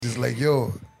He's like,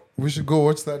 yo, we should go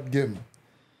watch that game.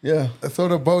 Yeah. I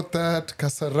thought about that.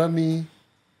 Kasarani,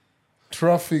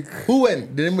 traffic. Who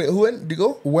went? Who went? Did you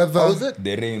go? Weather. How was it?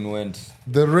 The rain went.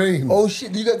 The rain. Oh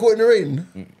shit! Did you get caught in the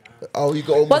rain? Oh, you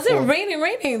got home Was before. it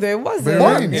raining though? It wasn't. Very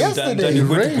What? rain. Yesterday. It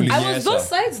rained. I was those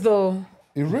sides though.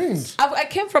 It rained. I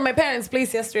came from my parents'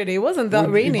 place yesterday. It wasn't that It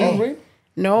rainy. didn't rain?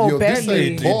 No, Yo, this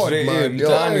barely. ain't bored, man.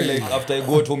 Like after I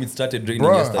got home, it started raining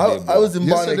Bruh, yesterday. I was in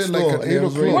bar Yesterday, next like door. at and 8 it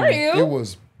was o'clock, Were raining. you? it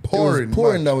was pouring. It was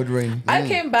pouring man. down with rain. I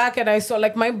came back and I saw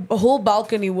like my whole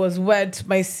balcony was wet.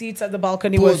 My seats at the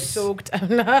balcony were Pause. soaked.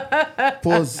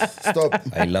 Pause. Stop.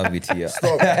 I love it here.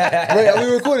 Stop. Wait, are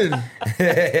we recording? I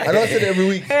know I said it every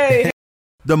week. Hey.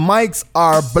 The mics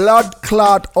are blood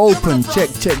clot open. Check.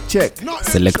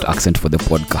 Select accent for the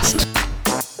podcast.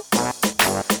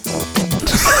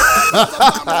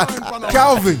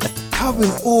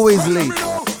 Calvin always late.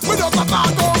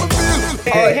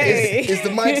 Hey. Is the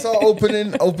mics are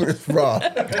opening? Raw.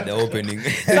 The opening.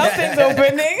 Something's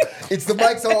opening. It's the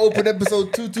mics are open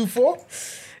episode 224.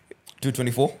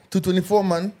 224. 224,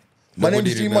 man. My name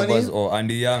is G Money. Or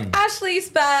Andy Young. Ashley's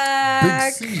Big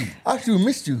back. C. Actually, we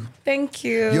missed you. Thank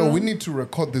you. Yo, we need to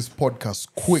record this podcast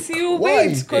quick. See you Why?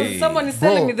 wait, because Hey. someone is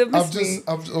telling me they I've missed me.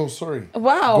 oh, sorry.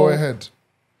 Wow. Go ahead.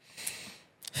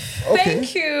 Okay.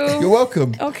 Thank you. You're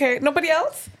welcome. Okay. Nobody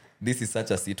else? This is such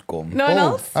a sitcom. No one Oh,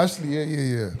 else? Ashley,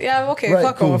 yeah. Yeah, okay, Right,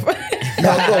 fuck cool. off.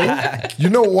 Now go. You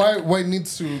know why it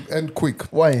needs to end quick?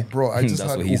 Why? Bro, I just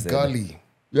That's had what he said. ugali.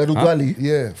 You had ugali?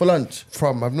 Yeah. For lunch?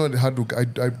 I've not had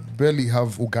I barely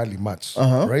have ugali much,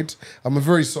 right? I'm a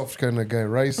very soft kind of guy.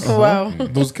 Rice, Wow.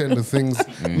 those kind of things,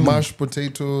 mashed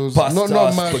potatoes, Pasta,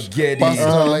 not mashed, spaghetti,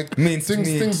 pasta, like minced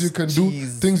things you can cheese.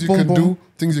 do, things you Boom, can boom. do,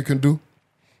 things you can do.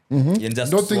 And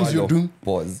just No things you swallow. do.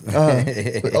 Pause.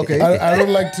 Okay. I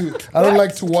don't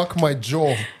like to work my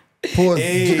jaw Pause.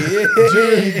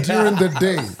 during the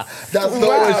day. That's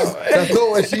not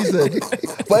what she said.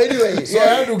 But anyway, So I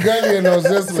had ugali and I was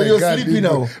just like, you're God sleepy damn,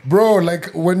 now? bro.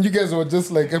 Like when you guys were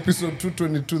just like episode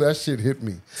 222, that shit hit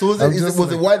me. So was I'm it just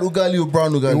was it white ugali or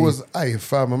brown ugali? It was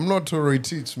fam. I'm not Tory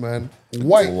teach, man.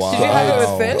 White. Wow. Did you have it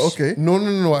with fish? Okay.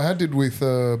 No. I had it with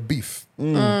beef.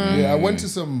 Yeah, I went to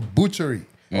some butchery.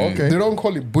 Okay. They don't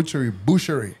call it butchery,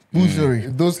 butchery. Butchery.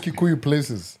 Those Kikuyu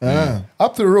places.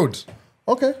 Up the road.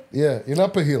 Okay. Yeah, in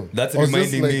Upper Hill. That's I was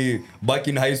just reminding like- me, back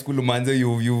in high school, Manze,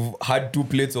 you've had 2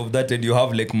 plates of that and you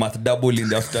have like math double in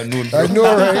the afternoon. I know,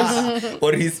 right?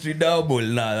 Or history double.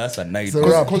 Nah, that's a night. So-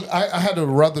 Wrap. Because I had a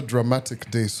rather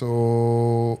dramatic day.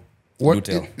 So, Do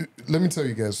tell. let me tell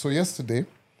you guys. So, yesterday,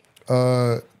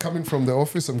 coming from the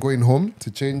office, I'm going home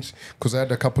to change because I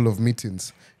had a couple of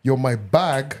meetings. My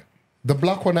bag, the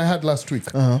black one I had last week,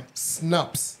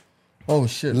 snaps. Oh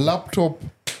shit. Laptop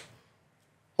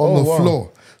on Oh, the wow.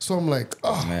 floor. So, I'm like,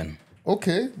 Man.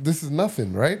 okay, this is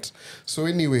nothing, right? So,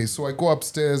 anyway, I go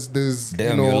upstairs. There's,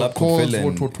 Damn, your laptop calls, fell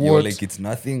and what. you're like, it's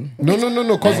nothing. No,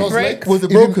 because I was Break? like, Was it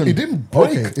broken? It didn't break.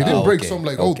 Okay. It didn't break. okay. So I'm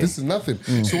like, Okay. this is nothing.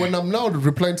 So when I'm now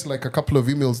replying to like a couple of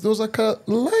emails, there was like a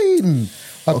line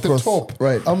at Across, the top.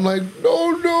 right. I'm like,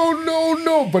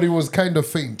 no. But it was kind of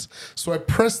faint. So I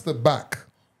press the back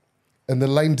and the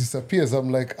line disappears. I'm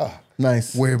like,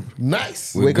 Nice. we're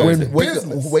nice. Wake We're up, in wake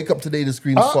business. up, wake up today. The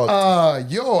screen's fucked.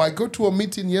 I go to a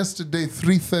meeting yesterday,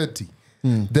 3:30.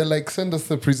 They're like, send us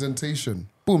the presentation.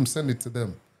 Boom, send it to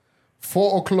them.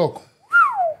 4 o'clock,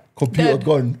 Computer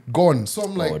Dead. gone. So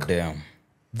I'm like, Oh, damn.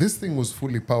 this thing was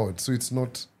fully powered, so it's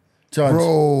not, Charge.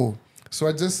 bro. So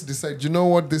I just decided, you know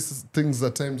what? Things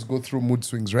at times go through mood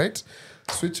swings, right?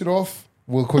 Switch it off.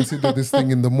 We'll consider this thing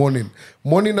in the morning.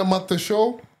 Morning, I'm at the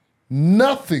show.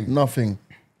 Nothing, Nothing.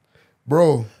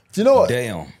 bro. Do you know what?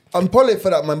 Damn. I'm probably for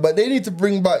that, man. But they need to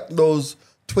bring back those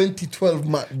 2012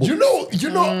 MacBooks. You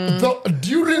know.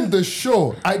 During the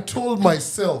show, I told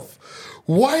myself,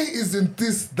 why isn't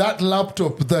this that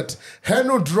laptop that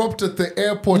Heno dropped at the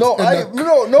airport? No,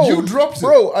 no. You dropped it,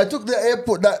 bro. I took the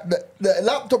airport. The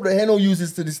laptop that Heno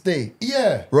uses to this day.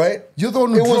 Yeah, Right? You're the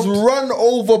one who It was dropped- run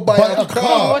over by a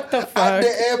car. What the At fuck?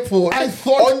 the airport. I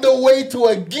thought- on the way to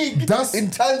a gig That's- in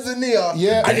Tanzania.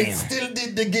 Yeah. And it Damn. still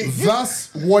did the gig.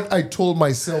 That's what I told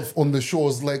myself on the show. I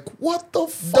was like, what the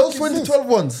fuck Those is 2012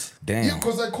 ones. Damn. Yeah,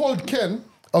 because I called Ken.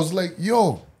 I was like,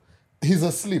 yo, he's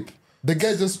asleep. The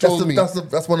guy just told me.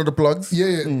 That's one of the plugs.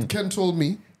 Yeah. Ken told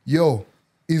me, yo,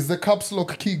 is the caps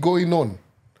lock key going on?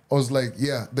 I was like,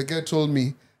 yeah. The guy told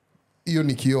me, iyo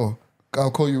nikio.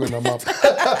 I'll call you when I'm up.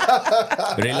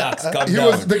 Relax, calm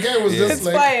down. The guy was just It's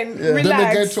like, fine. Then the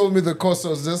guy Relax. told me the cost. I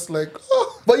was just like,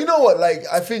 oh. But you know what? Like,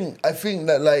 I think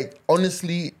that, like,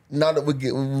 honestly, now that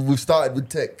we've started with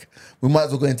tech, we might as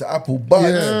well go into Apple. But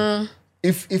Yeah.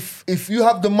 if you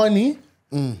have the money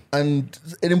And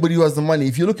anybody who has the money,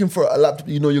 if you're looking for a laptop,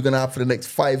 you know you're gonna have for the next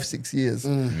 5-6 years.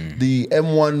 The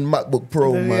M1 MacBook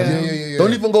Pro, man. Yeah.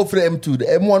 Don't even go for the M2. The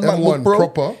M1 MacBook M1 Pro,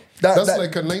 proper. That's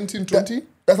like a 1920.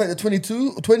 That's like the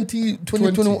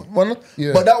 2021.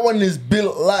 Yeah. But that one is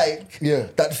built like Yeah.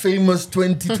 that famous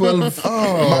 2012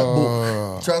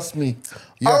 MacBook. Trust me.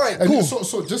 Yeah. All right, And cool.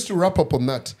 So just to wrap up on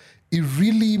that, it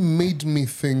really made me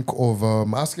think of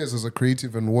us guys as a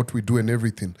creative and what we do and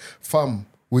everything. Fam,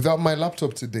 without my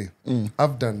laptop today,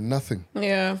 I've done nothing.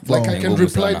 Yeah. Like I can Ngumu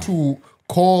reply sana. to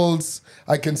calls,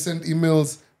 I can send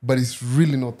emails, but it's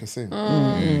really not the same.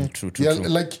 True. Yeah,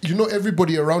 like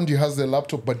everybody around you has their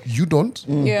laptop, but you don't.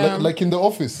 Yeah. Like in the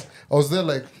office, I was there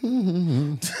like,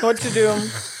 What to do?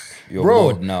 You're bro,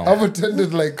 bored now. I've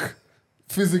attended like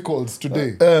physicals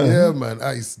today. Yeah, man,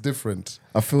 it's different.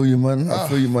 I feel you, man.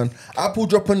 Apple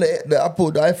dropping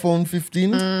the iPhone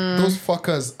 15. Those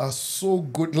fuckers are so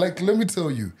good. Like, let me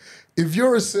tell you, if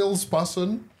you're a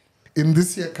salesperson in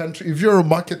this here country, if you're a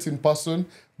marketing person,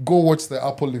 go watch the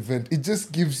Apple event. It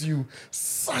just gives you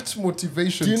such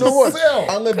motivation Do you to know what? sell.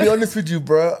 I'm gonna be honest with you,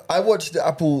 bro. I watched the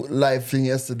Apple live thing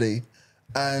yesterday,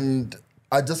 and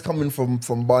I just come in from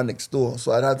bar next door,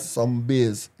 so I'd had some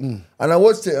beers, and I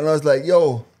watched it, and I was like,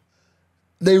 yo.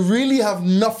 They really have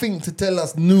nothing to tell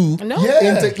us new No.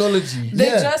 in technology. They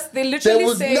There literally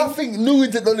was say nothing new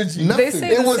in technology. They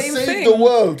say It the was same save thing. the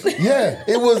world. Yeah.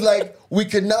 It was like we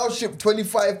can now ship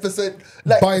 25%.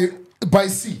 Like by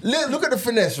sea. look at the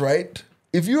finesse, right?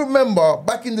 If you remember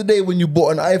back in the day when you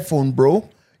bought an iPhone, bro,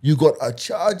 you got a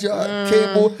charger,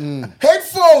 cable,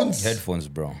 headphones. Headphones,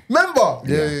 bro. Remember?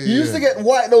 Yeah. You used to get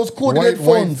those corded White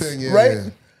headphones, thing, yeah, right? yeah.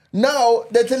 Now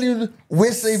they're telling you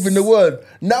we're saving the world.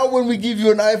 Now when we give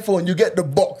you an iPhone, you get the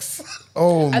box.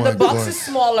 Oh my and the box God. is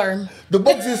smaller. The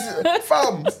box is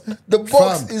fam. The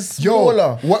box Fam, is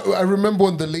smaller. What I remember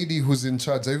when the lady who's in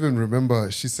charge, I even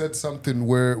remember she said something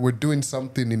where we're doing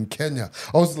something in Kenya.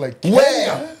 I was like,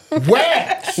 Where?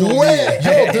 Where? Where?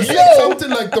 Yo, they said something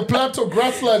like the Plateau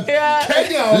grassland. Yeah.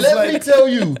 Kenya. I was Let me like, tell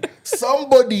you,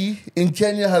 somebody in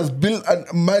Kenya has built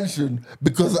a mansion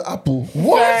because of Apple.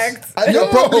 what? Fact. And you're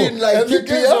probably in like and the guys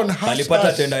Kenya. on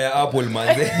Alipata hashtag. tenda ya Apple,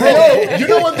 manze. Bro, you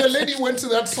know when the lady went to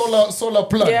that solar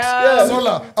plant? Yeah.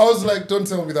 Solar. I was like, don't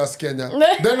tell me that's Kenya.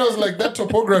 Then I was like, that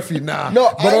topography, nah.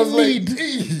 No, but I was need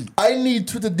like, I need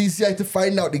Twitter DCI to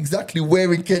find out exactly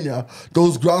where in Kenya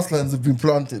those grasslands have been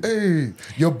planted. hey,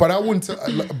 yo, but I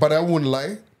wouldn't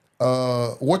lie.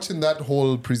 Watching that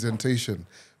whole presentation,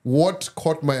 what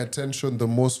caught my attention the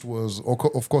most was,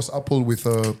 of course, Apple with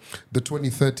the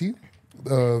 2030.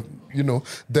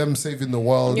 Them saving the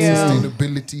world, Yeah.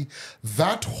 sustainability,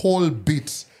 that whole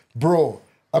bit, bro.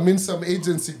 I'm in some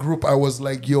agency group. I was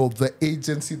like, yo, the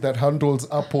agency that handles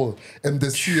Apple and the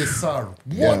CSR.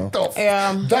 What the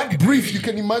Yeah. That brief, you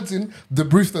can imagine the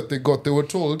brief that they got. They were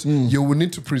told, you will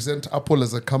need to present Apple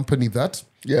as a company that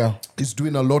Yeah. is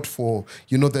doing a lot for,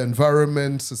 the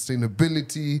environment,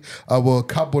 sustainability, our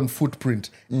carbon footprint.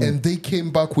 And they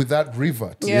came back with that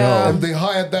revert. Yeah. And they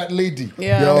hired that lady.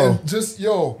 Yeah. Yo. And just,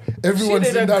 everyone's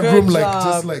did in a that good room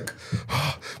job.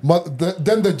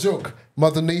 then the joke,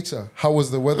 Mother Nature, how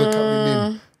was the weather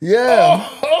coming in? Yeah.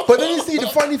 But then you see, the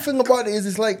funny thing about it is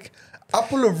it's like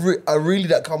Apple are really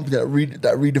that company that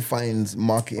redefines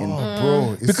marketing. Oh,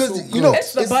 bro, it's Because so you know good.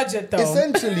 It's the budget, though.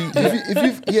 Essentially,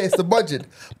 it's the budget.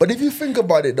 But if you think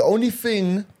about it, the only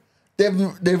thing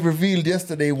they've revealed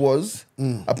yesterday was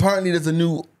apparently there's a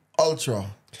new Ultra.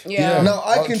 Yeah. Now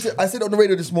I Ultra. I said on the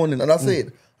radio this morning, and I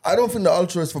said I don't think the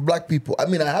Ultra is for black people. I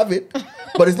mean, I have it,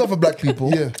 but it's not for black people.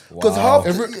 Yeah. Because Wow.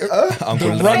 half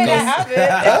Uncle the Say I Rakas. have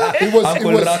it. It was,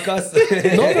 Uncle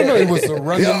Rakas. no, it was a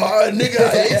random. nigga,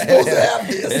 I ain't supposed to have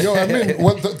this. Yo, I mean,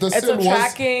 what the It's sin a was,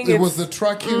 tracking, it was it's- the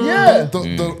tracking, Yeah.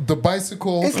 the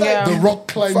bicycle, It's like- the rock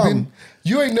climbing. Fam,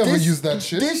 You ain't never This- used that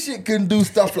shit. This shit can do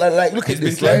stuff like look He's at been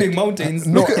this, climbing right? mountains.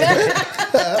 No,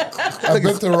 I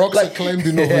bet the rocks are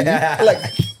climbing over you, Like,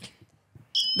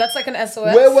 That's like an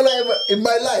SOS. where will I ever in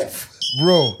my life?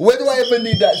 bro. Where do I ever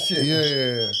need that shit?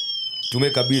 Yeah. To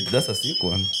make a beat, that's a sick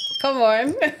one. Come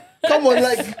on. Come on,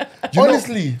 like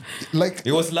honestly, Like,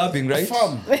 He was slapping, right?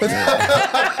 fam.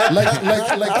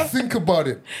 like, think about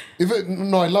it.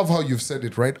 I love how you've said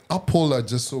it, right? Apple are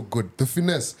just so good. The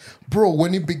finesse, bro.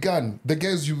 When it began, the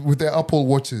guys with their Apple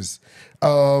watches,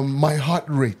 my heart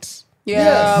rate.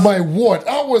 Yeah. My what?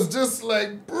 I was just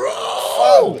like,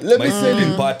 bro. let My me tell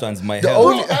sleeping you. patterns, my The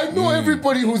health. Bro, I know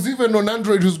everybody who's even on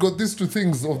Android who's got these two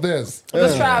things of theirs. The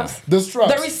straps. The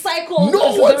straps. The recycled.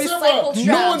 No the one's recycled ever, straps.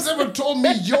 no one's ever told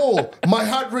me, yo, my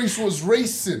heart rate was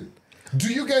racing.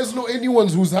 Do you guys know anyone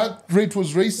whose heart rate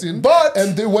was racing But-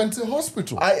 and they went to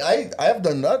hospital? I have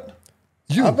done that.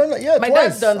 You. I've done that, yeah, My twice,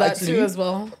 dad's done that actually. too as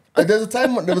well. There was a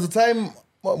time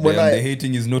when Damn, I the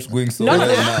hating is not going so No, well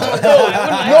no,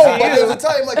 now. no, but there was a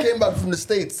time I came back from the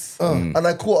States and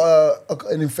I caught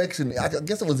an infection. I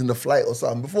guess it was in the flight or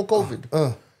something before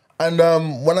COVID. And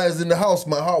when I was in the house,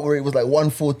 my heart rate was like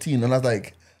 114, and I was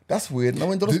like, "That's weird." And I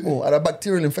went to the hospital. I had a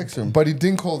bacterial infection. But he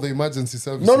didn't call the emergency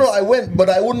services. No, I went, but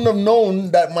I wouldn't have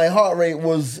known that my heart rate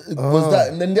was that.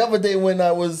 And then the other day when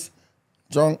I was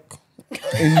drunk.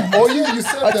 Oh yeah, you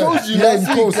said I that. told you yeah, last in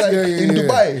week, course, like, in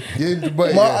Dubai. Yeah, in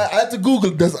Dubai. I had to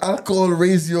Google, does alcohol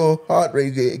raise your heart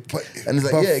rate? And it's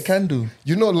like, but yeah, it can do.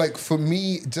 You know, like for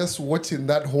me, just watching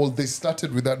that whole, they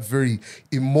started with that very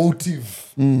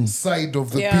emotive side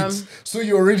of the Yeah. pit. So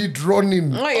you're already drawn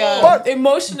in. Oh yeah, But-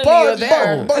 emotionally you're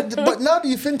there. But now that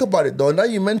you think about it, though, now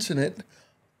you mention it,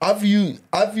 I've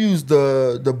used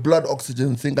the blood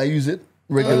oxygen thing. I use it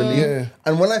regularly. Yeah.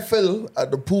 And when I fell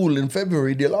at the pool in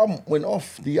February, the alarm went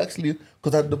off. Because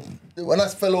when I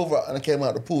fell over and I came out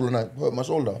of the pool and I hurt my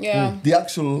shoulder, Yeah. the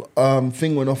actual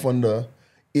thing went off on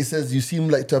it says, you seem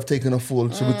like to have taken a fall.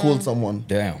 Should we call someone?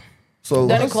 Damn. So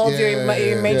Then it calls your Yeah,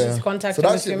 yeah, emergency yeah. contact. So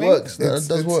I'm that shit assuming. works. That It's,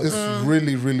 does it's, work. it's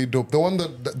really, really dope. The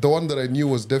one that I knew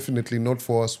was definitely not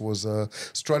for us was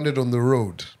Stranded on the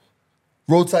Road.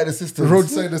 Roadside assistance.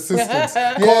 Roadside assistance.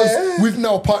 Because we've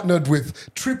now partnered with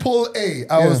AAA.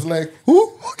 I was like,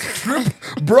 who?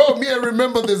 Bro, me, I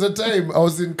remember there's a time I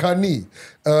was in Kani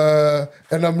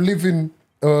and I'm living,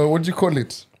 what do you call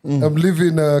it? I'm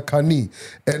leaving Kani.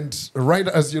 And right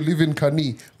as you're leaving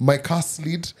Kani, my car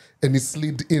slid and it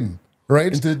slid in.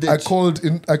 Right? Into the ditch.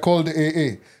 I called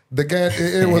AA. The guy at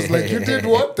AA was like, you did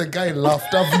what? The guy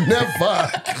laughed. I've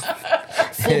never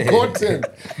forgotten.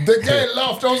 The guy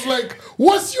laughed. I was like,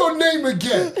 what's your name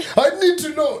again? I need to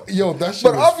know. Yo, that shit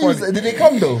But was obviously, funny. did they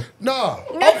come though? Nah.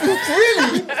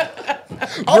 Really?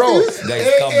 Bro,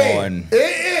 Guys, come on.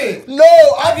 AA.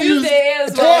 No, I've used it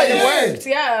as well. twice. It worked,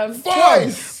 yeah.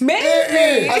 Twice.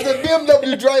 Maybe. As a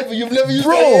BMW driver, you've never used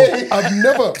Bro, AA. I've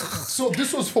never. So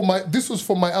this was for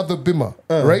my other Bimmer,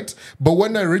 right? But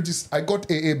when I registered, I got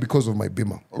AA because of my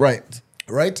Bimmer. Right.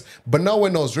 Right? But now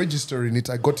when I was registering it,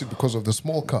 I got it because of the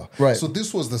small car. Right. So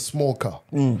this was the small car.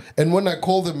 And when I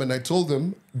called them and I told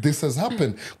them this has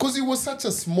happened, because it was such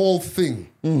a small thing.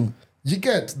 You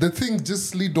get, the thing just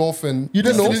slid off and You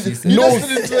just know, slid no,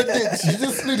 into a ditch. you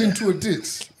just slid into a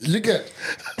ditch. You get,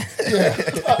 yeah.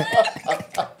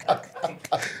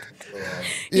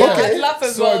 I'd laugh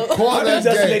as so well. I called How that did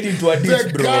you just guy. slide into a ditch,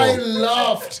 The bro? guy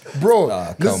laughed, bro.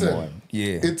 Come listen, on.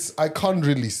 Yeah. it's I can't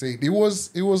really say it. It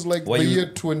was like Why the you- year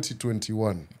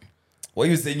 2021. Why are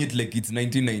you saying it like it's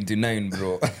 1999,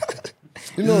 bro?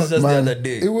 You know, This is just man, the other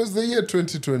day. it was the year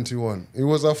 2021. It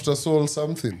was after Soul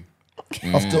something.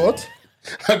 After what?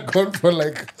 I'd gone for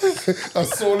like a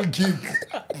soul gig.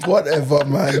 Whatever,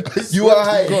 man. You Swear are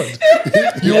to high.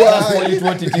 God. You Yeah, are let's call high. it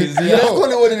what it is. Let's Yeah.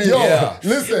 call it what it is. Yo, Yeah.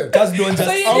 listen. Cats don't just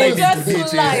So you slide did into just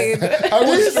ditches. slide. I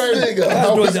was This trying. nigga. I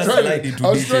Don't was just trying. slide into I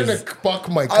was trying ditches. to park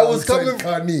my car I was outside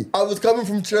coming. Kani. I was coming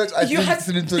from church. I You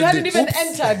slid into you a hadn't ditch. even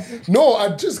entered. No,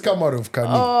 I'd just come out of Kani.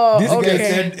 Oh, This guy okay.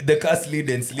 said the car slid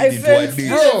and slid I into a said, ditch.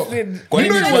 Bro, Kwani you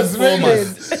know ni it was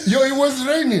Transformers? raining. Yo, it was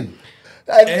raining.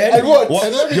 And what? What?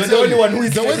 And let me You're the tell only you, one who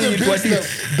is the way sliding they into a built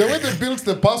ditch. the way they built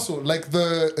the paso, like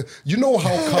you know how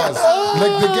cars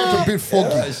like they get a bit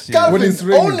foggy shit. when Calvin, it's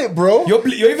raining. own it, bro. You're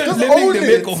even Just blaming own the it.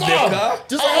 make of the Fuck! car.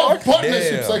 Just I have own-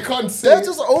 partnerships. Damn. I can't say. Yeah,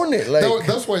 just own it. Like,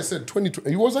 That's why I said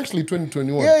 2020. It was actually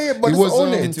 2021. Yeah, but it just was.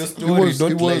 own it. It's your story.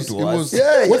 Don't lie to us.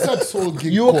 Yeah, What's yeah. that soul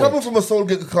gig you were called? coming from a Soul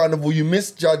Gig Carnival. You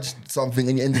misjudged something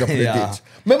and you ended up in Yeah. a ditch.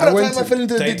 Remember I that went time I to- fell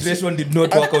into a ditch? Titration did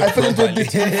not work out I fell into a properly.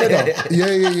 ditch in Feda.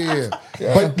 Yeah.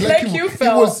 But Like it, you it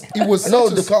fell. was No,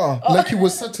 such the car. Like it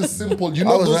was such a simple. You I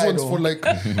know was those right, ones though. for like.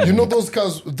 You know those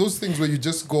cars, those things where you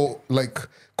just go like.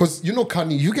 Because you know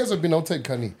Kani, you guys have been outside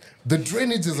Kani. The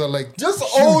drainages are like Just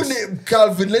huge. own it,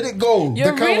 Calvin. Let it go.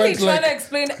 You're car really went trying like- to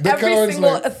explain the car every went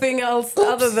single like, thing else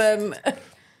other than.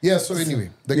 Yeah. So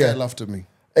anyway, the Yeah. guy laughed at me.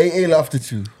 AA laughed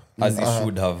at you. As he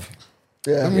should have.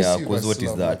 Yeah. Let me Yeah, see if 'cause I what still is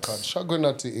have my that? card.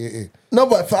 Shagonati AA. No,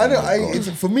 but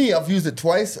for me, I've used it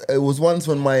twice. It was once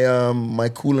when my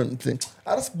coolant thing.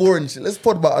 That's boring shit. Let's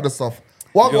talk about other stuff.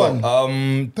 What Yo,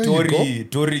 one? There you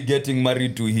Tory getting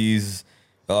married to his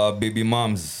baby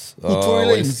mom's Tory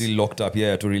while he's Lanez? still locked up.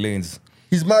 Yeah, Tory Lanez.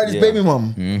 He's married his Yeah. baby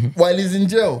mom while he's in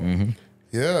jail.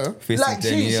 Yeah. Facing Like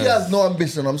 10 she years. has no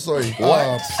ambition. I'm sorry.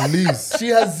 Please. She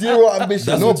has zero ambition.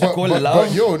 That's No, what you but, call but, love?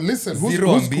 but yo, listen,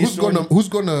 Zero ambition? who's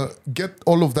gonna get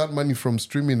all of that money from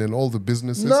streaming and all the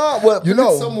businesses? No, well, you no.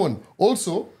 need someone.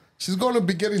 Also, she's gonna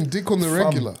be getting dick on the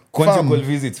regular. Conjugal Fam.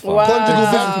 visits, fam. Wow.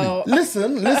 Conjugal visits.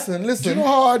 Listen. Do you know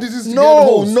how hard it is to get No,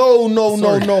 hoes? no.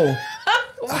 Sorry.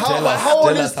 how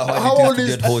old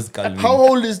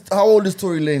is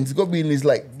Tory Lanez? He's got to be in his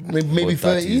like maybe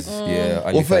 30s.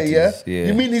 Yeah, Or 30, yeah?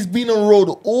 You mean he's been on road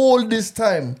all this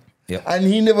time, Yep. and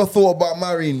he never thought about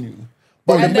marrying you?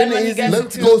 But And the then minute when he he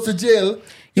gets goes to jail,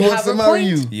 he You wants have to a marry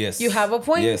point. you. Yes. You have a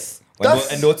point. Yes.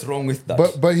 That's- And what's wrong with that?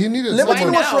 But he needed Let me tell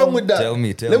someone. you what's now? wrong with that. Tell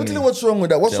me. Let me tell you what's wrong with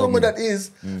that. What's Tell wrong with me. that is,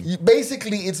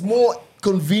 basically, it's more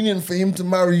convenient for him to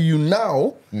marry you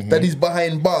now that he's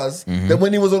behind bars than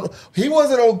when he wasn't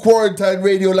on quarantine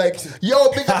radio like, yo,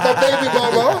 pick up my baby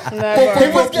mama. Never.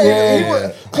 He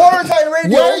was quarantine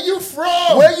radio. Where are you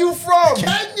from? Where you from?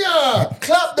 Kenya.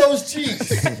 Clap those cheeks.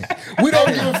 We don't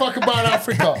give a fuck about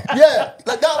Africa. Yeah,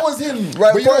 like that was him,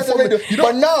 right? But you don't Quarantine follow- radio. you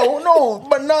don't-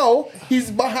 But now he's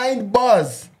behind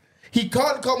bars. He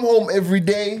can't come home every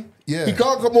day. Yeah. He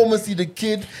can't come home and see the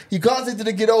kid. He can't say to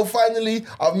the kid, "Oh, finally,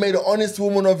 I've made an honest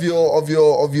woman of your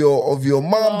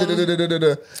mom." Da, da, da, da, da,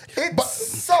 da. It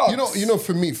sucks. You know,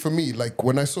 for me, like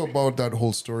when I saw about that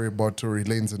whole story about Tory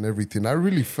Lanez and everything, I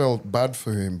really felt bad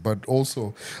for him. But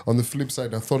also on the flip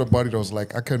side, I thought about it. I was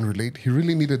like, I can relate. He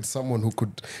really needed someone who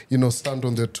could, stand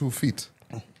on their 2 feet.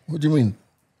 What do you mean?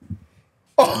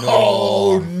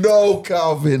 Oh no,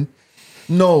 Calvin.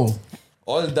 No.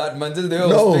 All that, man. They No.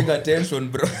 was paying attention,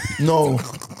 bro. No.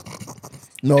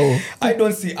 No. I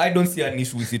don't see an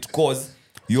issue with it because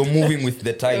you're moving with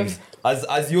the times.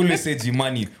 As you always say,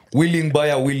 Jimani, willing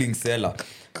buyer, willing seller.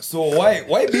 So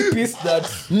why be pissed that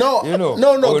No, no,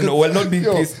 well, not being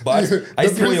Yo, pissed, but the I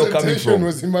see where you're coming presentation from.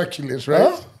 was immaculate,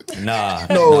 right? Nah,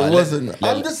 No, it let- wasn't.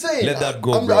 let- I'm just saying. Let that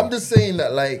go, I'm bro. just saying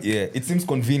that, like, Yeah, it seems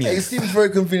convenient. it seems very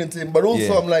convenient to him, but also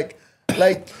Yeah. I'm like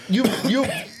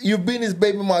you've been his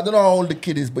baby mom. I don't know how old the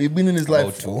kid is, but you've been in his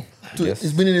life. About two. Yes.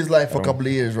 He's been in his life for a couple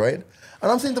of years, right?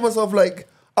 And I'm saying to myself, like,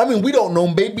 I mean, we don't know.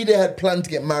 Maybe they had planned to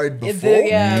get married before.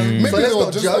 Yeah. Maybe So they let's were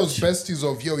not just judge. those besties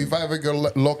of, yo, if I ever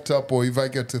get locked up or if I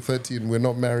get to 30 and we're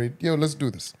not married, yo, let's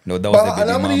do this. No, that was the But baby and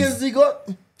how many mom. years has he got?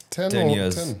 10 10 or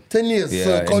years. 10. 10 years. Yeah,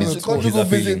 So and it's- conjugal he's appealing.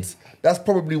 visits, that's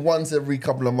probably once every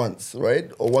couple of months,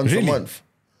 right? Or once Really? a month.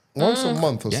 Once a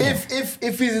month or something.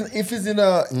 If he's in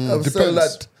a cell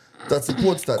depends. that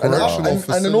supports that, and Correctional then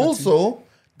facility. also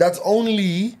that's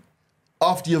only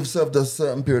after you've served a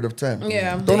certain period of time.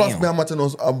 Yeah. Don't ask me how much I know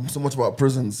so much about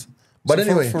prisons, but So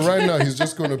anyway, for right now, he's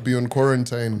just going to be on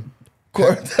quarantine. He's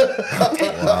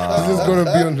just going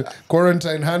to be on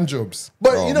quarantine hand jobs.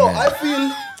 but Oh, you know,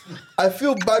 man. I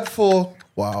feel bad for.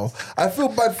 Wow, I feel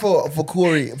bad for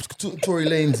Tory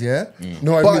Lanez, yeah.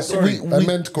 No, I But mean, sorry. I we-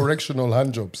 meant correctional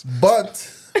hand jobs. But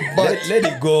Let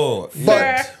it go.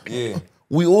 but Yeah.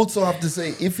 we also have to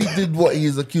say, if he did what he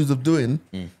is accused of doing,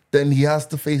 then he has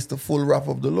to face the full wrath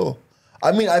of the law.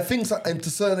 I mean, I think, and to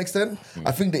a certain extent,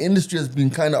 I think the industry has been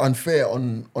kind of unfair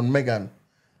on Meghan,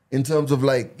 in terms of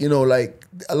like, like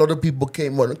a lot of people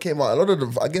came out. A lot of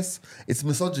them, I guess it's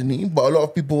misogyny, but a lot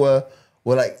of people were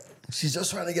like, she's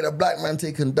just trying to get a black man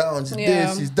taken down. She's Yeah.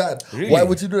 this, she's that. Really? Why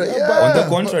would you do that? Yeah. On the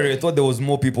contrary, I thought there was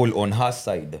more people on her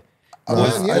side.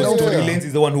 Because yeah, yeah. Tory Lanez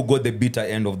is the one who got the bitter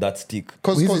end of that stick.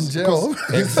 Because He's in jail.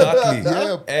 Exactly.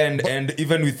 Yeah. And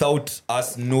even without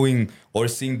us knowing or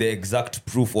seeing the exact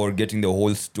proof or getting the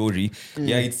whole story,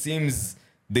 yeah, it seems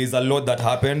there's a lot that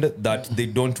happened that they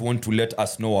don't want to let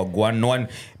us know or go on.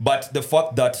 But the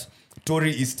fact that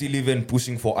Tory is still even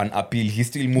pushing for an appeal, he's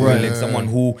still moving like someone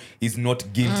who is not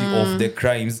guilty of the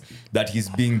crimes that he's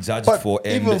being judged But for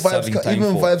and even serving time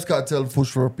for. Vibes Cartel push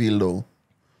for appeal though.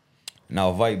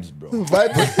 Now vibes, bro.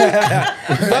 Vibes, different,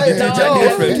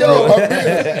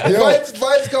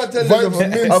 Vibes Cartel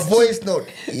Vibes is a voice note.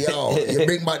 Yo, you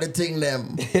bring back the thing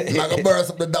them. Like a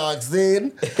burst up the dark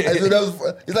scene. And so that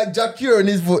was, it's like Jakir and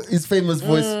his famous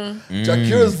voice.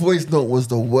 Jakir's voice note was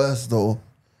the worst though.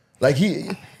 Like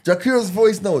Jakir's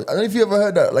voice note. I don't know if you ever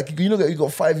heard that. Like, you know that you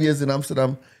got 5 years in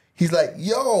Amsterdam. He's like,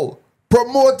 yo,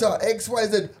 promoter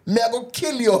XYZ, me I go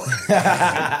kill you.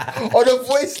 On a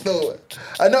voice note.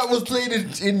 And that was played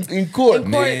in court.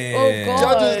 Court. Oh,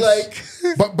 God. Judge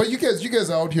was like, But you guys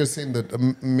are out here saying that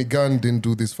Meghan didn't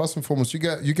do this. First and foremost, you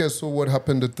guys saw what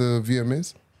happened at the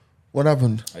VMAs? what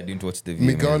happened? I didn't watch the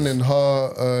VMAs. Meghan and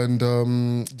her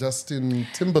and Justin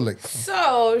Timberlake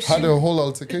So had a whole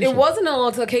altercation. it wasn't an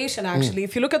altercation, actually.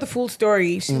 If you look at the full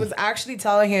story, she was actually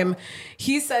telling him,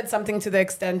 he said something to the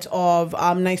extent of,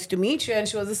 nice to meet you. And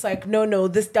she was just like, no,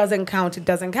 this doesn't count. It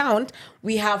doesn't count.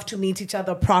 We have to meet each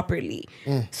other properly.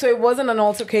 So it wasn't an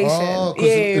altercation. Oh,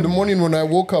 because in the morning when I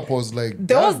woke up, I was like,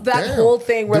 There was "God that damn." whole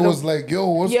thing where there the- was like, yo,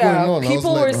 what's going on? I was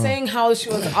people like, were saying how she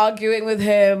was arguing with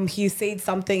him. He said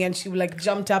something and she like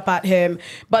jumped up at him.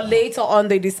 But later on,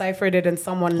 they deciphered it and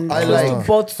someone I close like- to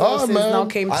both Ah, sources man. now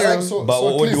came I through. like so But at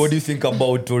what least- do you think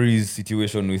about Tory's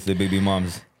situation with the baby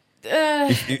moms?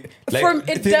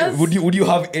 It does. Would you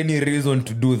have any reason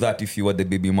to do that if you were the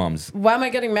baby moms? Why am I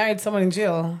getting married to someone in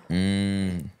jail?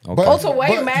 Okay. But- Also, why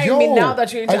are you marrying me yo, now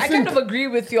that you're in jail? I kind think- of agree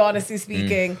with you, honestly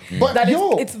speaking. But That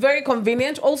yo- it's very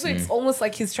convenient. Also, it's almost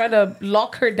like he's trying to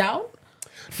lock her down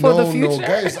for the future. No,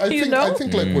 guys. I you think know? I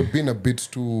think like we're being a bit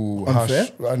too Unfair?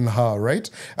 harsh on her, right?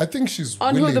 I think she's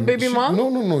On who, willing. the baby mom?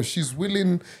 No. She's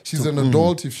willing. She's an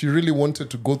adult. If she really wanted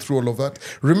to go through all of that,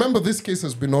 remember this case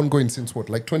has been ongoing since what,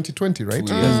 like 2020, right?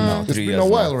 2 years now. It's 3 been years a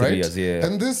while, now. right? 3 years, yeah.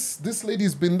 And this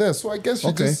lady's been there, so I guess she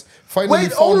Okay. just finally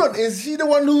Wait, found. hold on. Is she the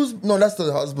one who's no? That's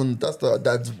the husband. That's the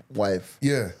dad's wife.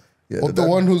 Yeah. Yeah, Or the that-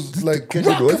 one who's like Can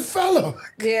you do it? Rockefeller.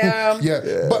 Yeah.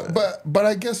 Yeah. But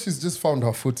I guess she's just found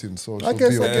her footing, so she'll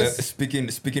guess- be I okay.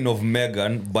 guess- Speaking of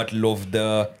Megan, battle of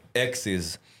the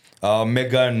exes.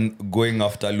 Megan going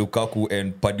after Lukaku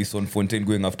and Paddison Fontaine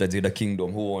going after Jada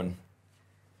Kingdom. Who won?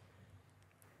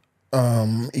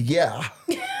 Yeah.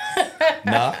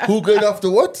 Nah. Who going after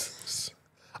what?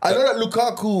 I know that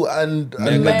Lukaku and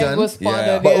Megan. Meg Megan. was spotted,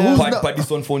 Yeah, But who's not-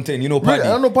 Paddison Fontaine? You know Paddy? Really?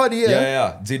 I don't know Paddy, yeah.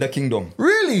 Yeah. Jada Kingdom.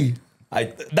 Really?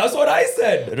 That's what I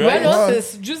said. Right? When was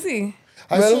this? Juicy.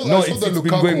 I Well, saw, no, I saw it's the been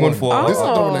Lukaku going on one. for- This is the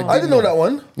one I didn't know that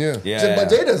one. Yeah. Yeah. But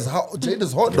Jada's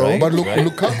hot though. Right. But Right.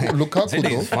 Lukaku Jada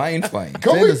though. is fine. Can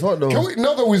Jada's hot though.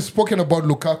 now that we've spoken about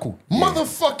Lukaku,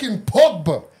 motherfucking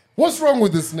Pogba, what's wrong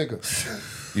with this nigga?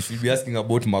 You should be asking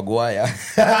about Maguire.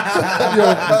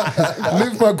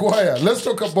 Leave Maguire. Let's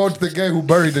talk about the guy who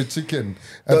buried the chicken.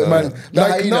 And man, the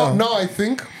like hyena. now I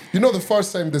think, you know, the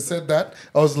first time they said that,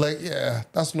 I was like, yeah,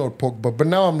 that's not Pogba. But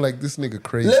now I'm like, this nigga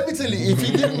crazy. Let me tell you,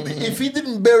 if he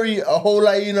didn't bury a whole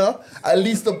hyena, at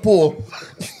least the poor.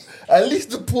 At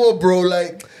least the poor, bro.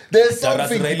 Like there's Taras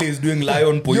something. Riley is doing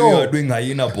lion po. Yo. You are doing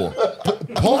hyena po.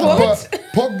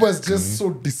 Pogba's just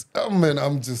so man,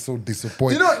 I'm just so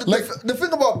disappointed. You know, like the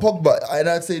thing about Pogba, and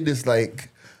I'd say this, like,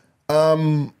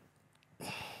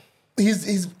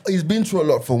 he's been through a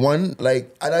lot for one,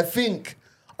 like, and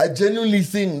I genuinely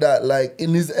think that, like,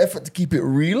 in his effort to keep it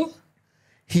real,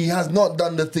 he has not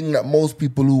done the thing that most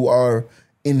people who are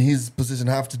in his position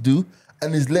have to do,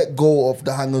 and is let go of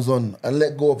the hangers on and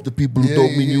let go of the people who Yeah,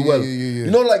 don't yeah, mean you yeah, well. yeah.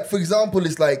 You know, like, for example,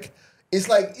 it's like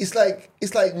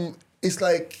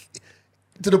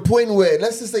to the point where,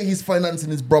 let's just say he's financing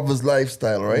his brother's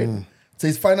lifestyle, right? So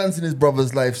he's financing his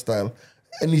brother's lifestyle,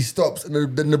 and he stops,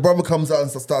 and then the brother comes out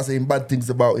and starts saying bad things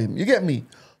about him. You get me?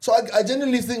 So I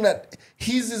genuinely think that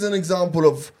his is an example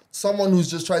of someone who's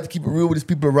just tried to keep it real with his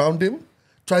people around him,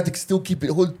 tried to still keep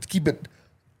it,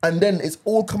 and then it's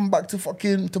all come back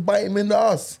to bite him in the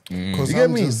ass. because You get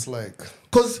I'm me? just like,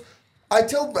 Because I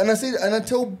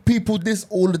tell people this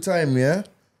all the time, yeah.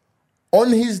 On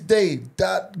his day,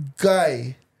 that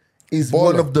guy is Baller.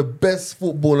 one of the best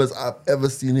footballers I've ever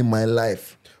seen in my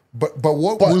life. but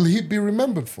what will he be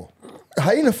remembered for?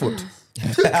 Hyena foot.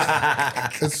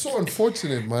 It's so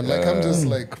unfortunate, man. Like I'm just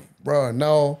like, bro,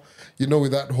 now, you know,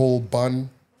 with that whole ban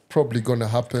probably gonna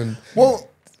happen. Well,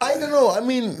 I don't know. I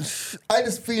mean, I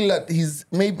just feel that he's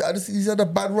had a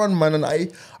bad run, man, and I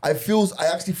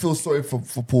actually feel sorry for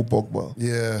Paul Pogba.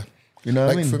 Yeah. You know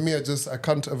what I like mean? for me, I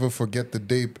can't ever forget the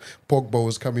day Pogba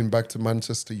was coming back to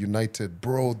Manchester United.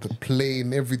 Bro, the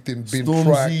plane, everything being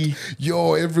Stormzy. tracked.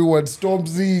 Yo, everyone,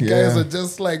 Stormzy, Yeah. guys are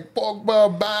just like,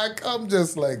 Pogba back. I'm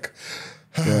just like,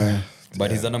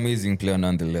 But he's an amazing player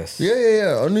nonetheless.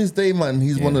 Yeah. On his day, man,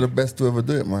 he's one of the best to ever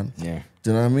do it, man. Yeah. Do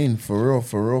you know what I mean? For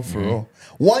real.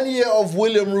 1 year of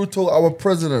William Ruto, our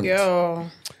president. Yo.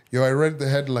 yo, I read the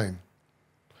headline.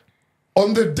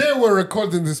 On the day we're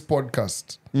recording this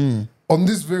podcast, on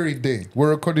this very day, we're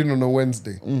recording on a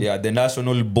Wednesday. Yeah, the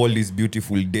National Ball is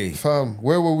Beautiful Day. Fam,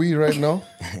 where were we right now?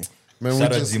 Man,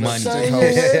 Shout out Zimani. Shine your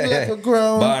head like a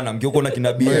crown. Bana, mkioko na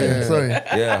kina BM. Sorry.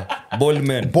 Yeah. Ball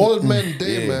man. Bald Man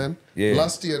Day, Yeah, man. yeah.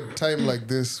 Last year, time like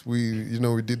this, we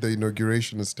did the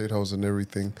inauguration in State House and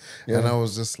everything, and I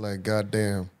was just like, God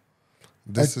damn,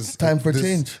 this It's is time for this-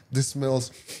 change. This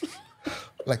smells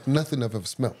like nothing I've ever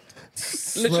smelled.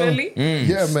 Literally.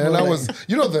 Yeah, man. I was,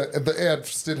 the air at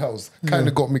State House kind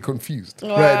of got me confused.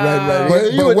 Right.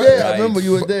 But- you but were when- there. I remember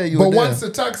you were there. But once the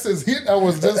taxes hit, I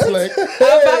was just like,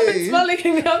 I've been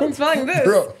smelling this.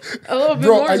 bro, A little bit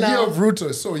bro, more a now. year of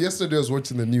Ruto. So yesterday I was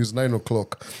watching the news,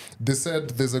 9:00. They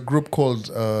said there's a group called,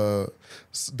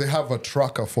 they have a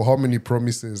tracker for how many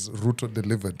promises Ruto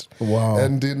delivered. Wow.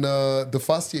 And in the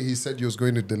first year, he said he was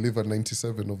going to deliver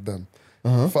 97 of them.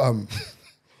 Fam.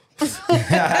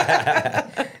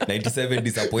 97 Yo,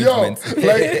 disappointments.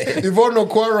 like Yvonne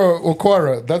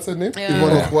Okwara, that's her name? Yeah.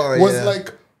 Yvonne Okwara, was yeah.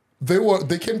 like,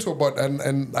 they came to about,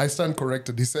 and I stand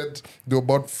corrected, he said there were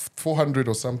about 400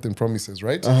 or something promises,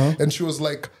 right? And she was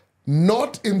like,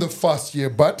 not in the first year,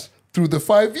 but through the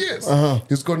 5 years.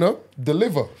 He's gonna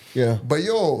deliver. Yeah. But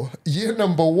year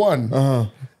number 1,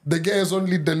 the guy has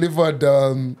only delivered,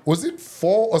 was it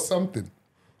 4 or something?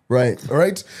 Right.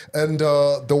 Right? And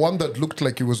the one that looked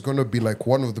like it was going to be like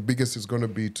one of the biggest is going to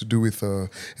be to do with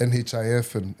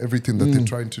NHIF and everything that they're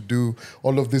trying to do,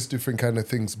 all of these different kind of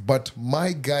things. But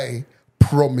my guy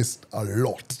promised a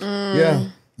lot. Yeah.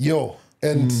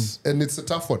 And it's a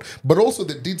tough one. But also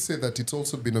they did say that it's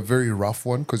also been a very rough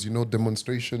one because,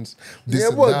 demonstrations, this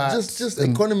and that. Just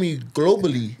economy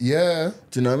globally. Yeah.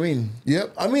 Do you know what I mean?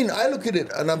 Yep. I mean, I look at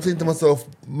it and I'm saying to myself,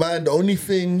 man, the only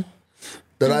thing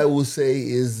that I will say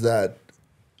is that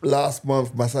last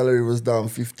month my salary was down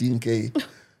 15K.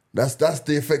 That's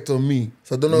the effect on me.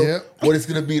 So I don't know what it's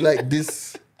gonna be like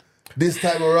this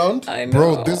time around. I know.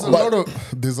 Bro,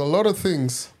 there's a lot of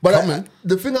things coming.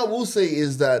 The thing I will say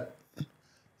is that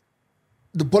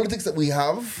the politics that we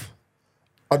have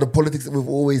are the politics that we've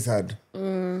always had.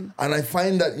 And I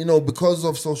find that, because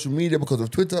of social media, because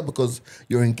of Twitter, because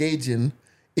you're engaging,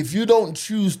 if you don't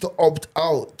choose to opt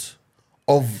out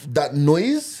of that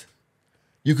noise,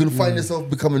 you can find yourself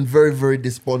becoming very, very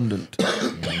despondent.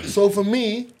 So for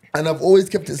me, and I've always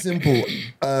kept it simple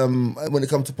when it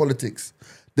comes to politics,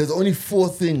 there's only 4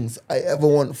 things I ever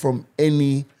want from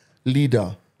any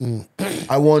leader.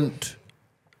 I want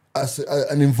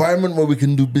an environment where we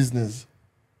can do business.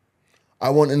 I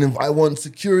want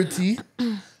security.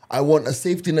 I want a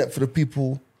safety net for the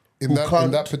people in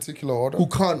that particular order? who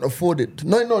can't afford it.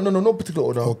 No particular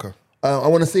order. Okay. I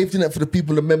want a safety net for the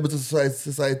people, the members of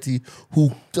society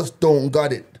who just don't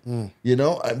got it.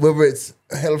 Whether it's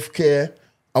healthcare,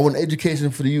 I want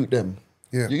education for the youth them.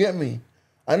 Yeah. You get me?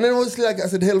 And then obviously, like I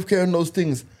said, healthcare and those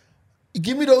things. You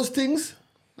give me those things,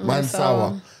 man,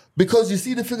 sour. Because you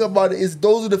see, the thing about it is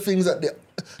those are the things that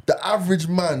the average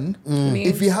man,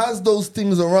 if he has those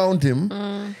things around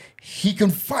him, he can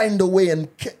find a way.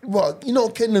 And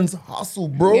Kenyans hustle,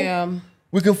 bro. Yeah.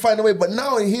 We can find a way. But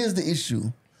now here's the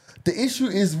issue. The issue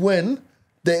is when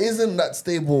there isn't that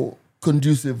stable,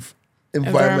 conducive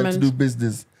environment to do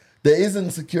business. There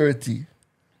isn't security.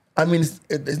 I mean,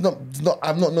 it's not.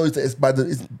 I've not noticed that it's bad.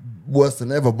 It's worse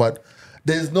than ever. But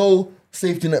there's no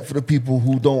safety net for the people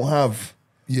who don't have.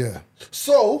 Yeah.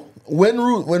 So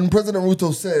when President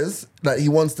Ruto says that he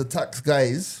wants to tax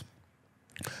guys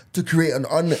to create an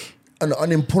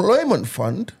unemployment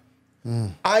fund,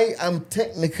 I am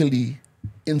technically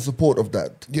in support of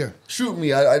that. Yeah. Shoot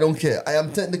me, I don't care. I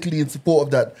am technically in support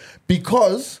of that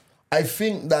because I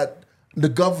think that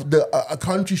a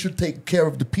country should take care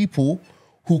of the people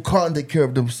who can't take care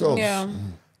of themselves. Yeah.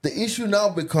 The issue now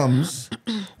becomes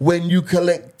when you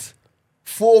collect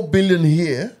 4 billion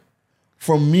here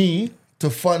from me to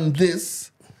fund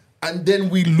this, and then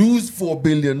we lose 4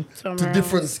 billion to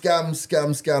different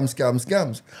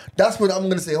scams. That's when I'm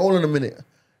gonna say, hold on a minute.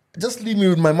 Just leave me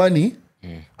with my money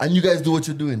and you guys do what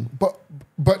you're doing. But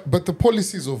the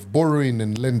policies of borrowing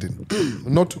and lending,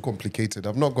 not too complicated.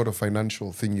 I've not got a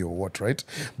financial thingy or what, right?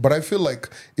 But I feel like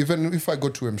even if I go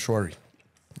to Mshwari,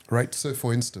 right? Say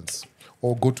for instance,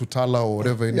 or go to Tala or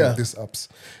whatever, any of these apps,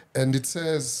 and it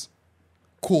says,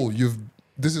 cool,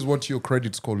 this is what your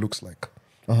credit score looks like.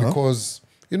 Because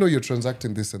you're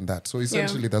transacting this and that. So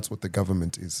essentially that's what the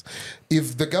government is.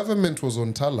 If the government was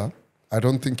on Tala, I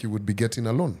don't think you would be getting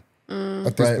a loan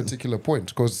at this particular point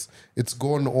because it's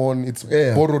gone on, it's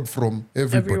borrowed from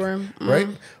everybody. Everywhere. Right?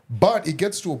 But it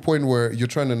gets to a point where you're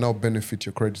trying to now benefit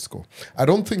your credit score. I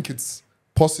don't think it's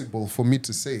possible for me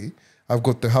to say, I've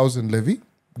got the housing levy,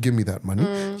 give me that money.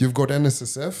 You've got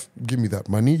NSSF, give me that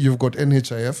money. You've got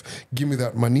NHIF, give me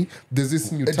that money. There's this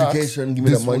new education, tax, give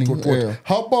me that money. What. Yeah.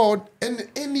 How about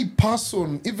any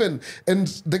person, even, and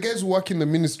the guys who work in the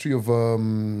Ministry of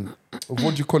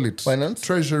what do you call it? Finance?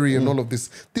 Treasury and all of this.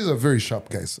 These are very sharp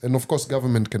guys. And of course,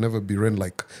 government can never be run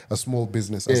like a small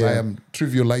business as I am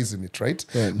trivializing it, right?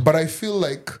 But I feel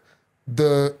like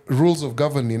the rules of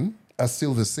governing are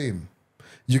still the same.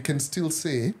 You can still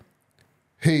say,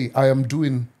 hey, I am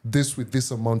doing this with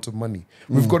this amount of money.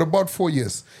 We've got about 4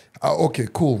 years. Okay,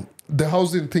 cool. The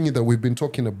housing thingy that we've been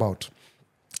talking about.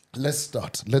 Let's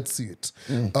start. Let's see it.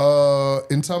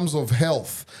 In terms of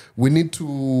health, we need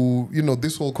to,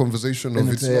 this whole conveison of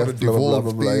it's not a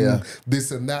devolved thing,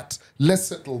 this and that. Let's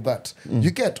settle that. You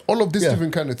get all of these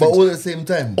different kind of things. But all at the same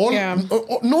time.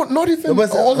 Not even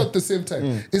all at the same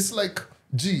time. It's like,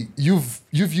 gee, you've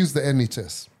used the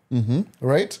NHS,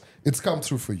 right? It's come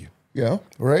through for you. Yeah.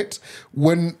 Right?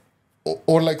 When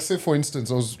or like say for instance,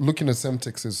 I was looking at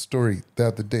Semtex's story the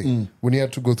other day when he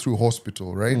had to go through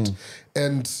hospital, right?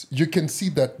 And you can see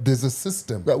that there's a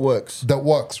system That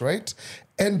works. right?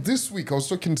 And this week I was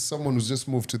talking to someone who's just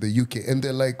moved to the UK, and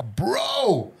they're like,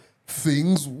 bro,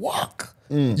 things work.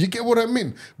 You get what I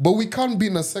mean? But we can't be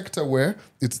in a sector where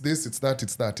it's this, it's that,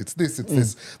 it's that, it's this, it's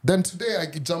this. Then today I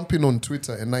jump in on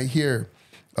Twitter and I hear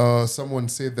someone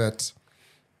say that,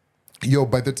 yo,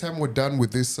 by the time we're done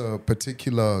with this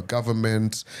particular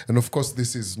government, and of course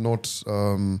this is not,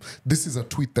 this is a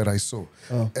tweet that I saw,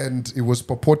 and it was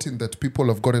purporting that people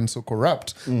have gotten so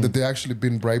corrupt that they're actually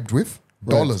been bribed with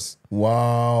dollars.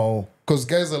 Wow. Because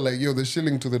guys are like, yo, the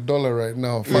shilling to the dollar right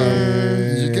now,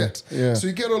 fam. You get. Yeah. So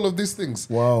you get all of these things.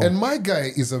 Wow. And my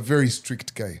guy is a very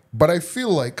strict guy. But I feel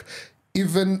like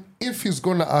even if he's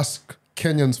going to ask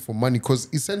Kenyans for money, because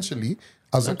essentially,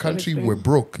 as a country, we're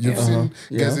broke. You've seen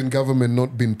guys in government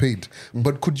not being paid.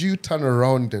 But could you turn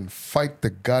around and fight the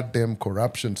goddamn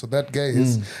corruption? So that guy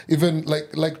is even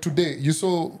like today, you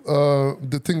saw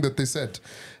the thing that they said.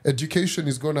 Education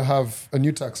is going to have a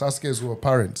new tax. Ask guys who are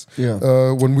parents. Yeah.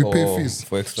 When we pay Oh, fees.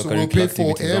 for So we'll pay for extracurricular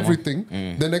activities, everything.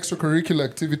 Then extracurricular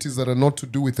activities that are not to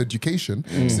do with education.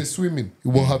 Say swimming, it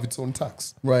will have its own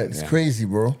tax. Right. It's crazy,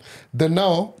 bro. Then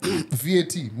now,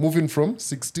 VAT moving from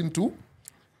 16 to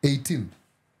 18.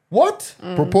 What?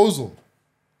 Proposal.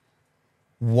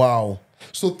 Wow.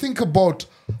 So think about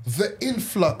the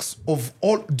influx of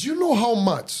all. Do you know how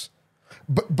much?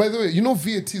 But by the way, you know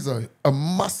VAT is a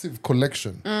massive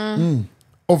collection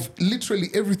of literally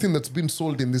everything that's been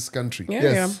sold in this country. Yeah,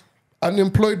 Yes.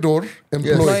 Unemployed or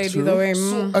employed. Employed, either way.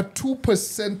 So a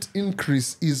 2%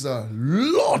 increase is a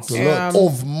lot Yeah.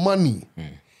 of money.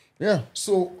 Yeah.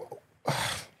 So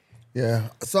Yeah.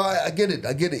 So I get it.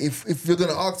 I get it. If you're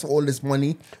gonna ask for all this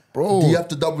money, Bro. do you have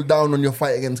to double down on your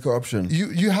fight against corruption?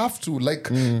 you have to like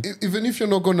even if you're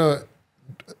not gonna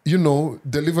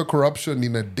deliver corruption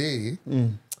in a day,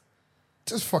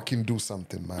 just fucking do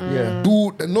something, man. Yeah.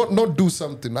 Do not do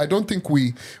something. I don't think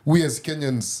we as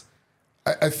Kenyans,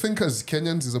 I think as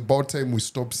Kenyans is about time we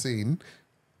stop saying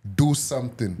do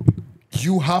something.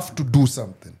 You have to do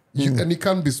something. And it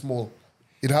can't be small.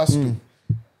 It has to.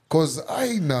 Cause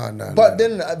But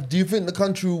then, do you think the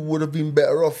country would have been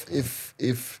better off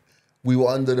if we were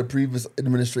under the previous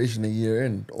administration a year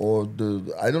in, or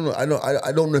I don't know.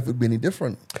 I don't know if it'd be any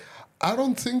different. I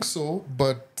don't think so,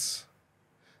 but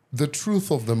the truth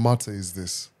of the matter is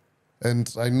this.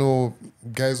 And I know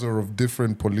guys are of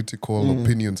different political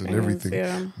opinions and everything.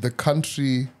 yeah. The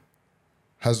country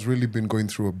has really been going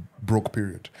through a broke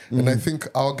period. And I think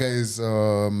our guys'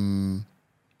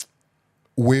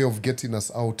 way of getting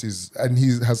us out is, and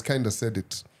he has kind of said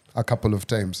it a couple of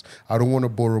times, I don't want to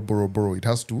borrow. It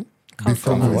has to be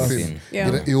from from within. within.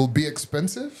 Yeah. It will be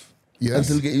expensive, yes.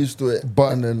 Until you get used to it,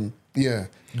 But and then yeah,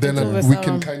 then Until we the can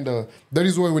sound. kind of. That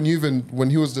is why when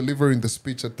he was delivering the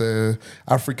speech at the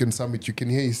African summit, you can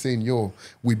hear he saying, "Yo,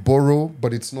 we borrow,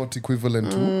 but it's not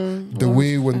equivalent to the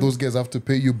way when those guys have to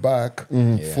pay you back.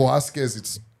 For us guys,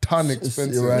 it's ton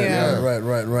expensive. right, Yeah.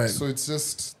 right. So it's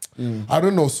just I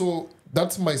don't know. So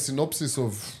that's my synopsis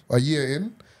of a year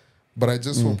in, but I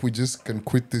just hope we just can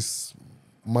quit this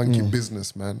monkey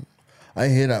business, man. I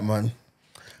hear that, man.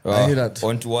 I hear that.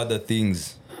 On to other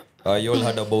things. You all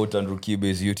heard about Andrew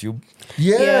Kibe's YouTube?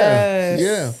 Yeah,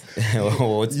 Yes. yeah,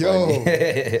 What's Yo, funny?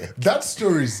 that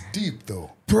story is deep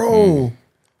though. bro.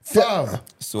 Fam.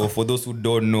 So for those who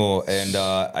don't know, and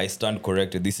I stand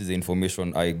corrected, this is the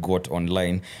information I got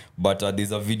online, but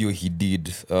there's a video he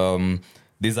did.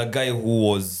 There's a guy who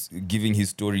was giving his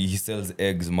story. He sells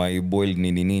eggs, my boiled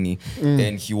nini,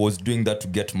 and he was doing that to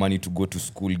get money to go to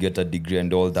school, get a degree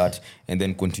and all that, and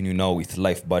then continue now with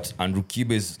life. But Andrew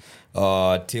Kibe's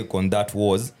take on that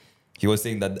was, he was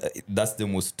saying that that's the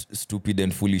most stupid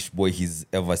and foolish boy he's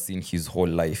ever seen his whole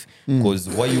life. Because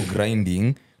why are you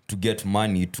grinding to get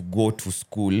money to go to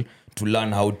school to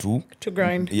learn how to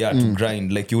grind. Yeah, to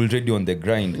grind. Like you're already on the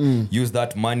grind. Use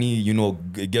that money,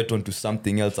 get onto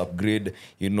something else, upgrade,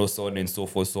 so on and so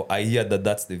forth. So I hear that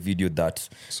that's the video that.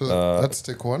 So that's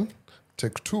take one.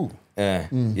 Take two. Yeah.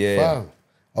 Fam.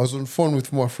 I was on phone with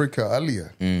Mwafrika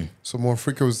earlier. So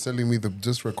Mwafrika was telling me they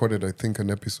just recorded, I think, an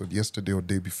episode yesterday or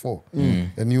day before.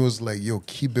 And he was like, yo,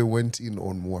 Kibe went in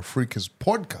on Mwafrika's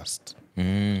podcast.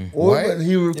 Or Why? when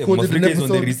he Yeah, recorded an Mwafrika is on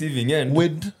the episode receiving end.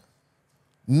 with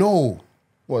No.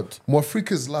 what?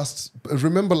 Mwafrika's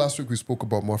remember last week we spoke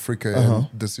about Mwafrika and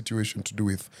the situation to do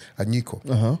with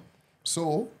Anyiko.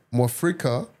 So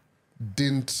Mwafrika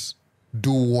didn't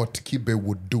do what Kibe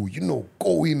would do,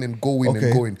 go in and go in Okay.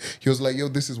 and go in. He was like, yo,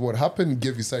 this is what happened,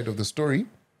 gave his side of the story.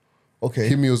 Okay.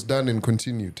 Kimi was done and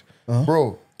continued.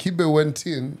 Bro, Kibe went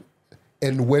in.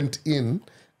 and went in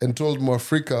and told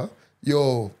Mwafrika,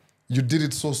 yo, you did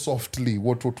it so softly,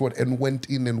 what, and went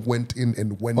in and went in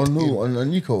and went Oh in. no,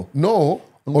 on Nico. No,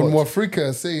 on what?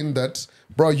 Mwafrika saying that,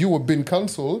 bro, you were being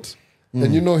cancelled.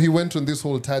 And you know, he went on this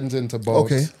whole tangent about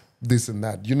Okay. this and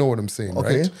that. You know what I'm saying,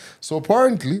 Okay. right? So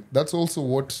apparently, that's also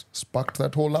what sparked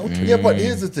that whole outrage. Yeah, but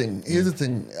here's the thing.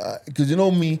 Because you know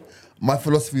me, my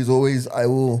philosophy is always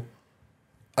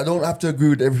I don't have to agree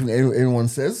with everything anyone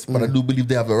says, but I do believe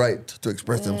they have the right to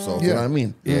express themselves. You Yeah. know what I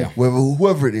mean? Yeah.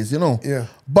 Whoever it is, you know. Yeah.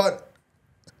 But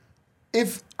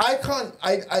if I can't,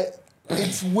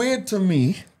 it's weird to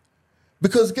me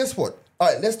because guess what? All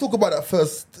right, let's talk about that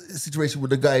first situation with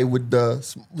the guy with the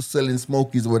selling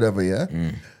smokies or whatever. Yeah.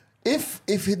 If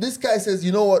this guy says,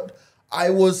 you know what, I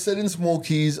was selling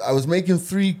smokies, I was making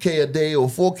 3K a day or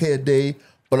 4K a day,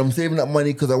 but I'm saving that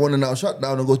money because I want to now shut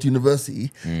down and go to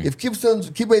university. If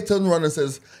Kibe turns around and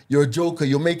says, you're a joker,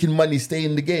 you're making money, stay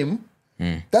in the game,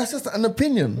 that's just an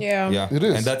opinion. Yeah. Yeah, It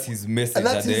is. and that's his message And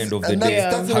that's at the his- end of the and day.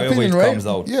 that's an However opinion, it right? comes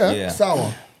out. Yeah.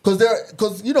 Sour.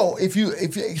 Because you know, if you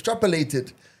extrapolate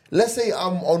it, let's say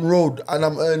I'm on road and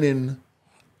I'm earning,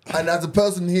 and as a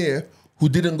person here who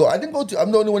didn't go, I'm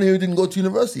the only one here who didn't go to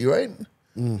university, right?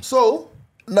 So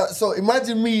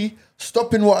imagine me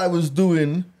stopping what I was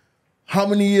doing how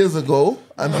many years ago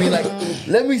and being like,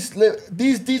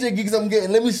 these DJ gigs I'm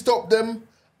getting, let me stop them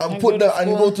and And put go them to and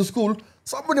school. go to school.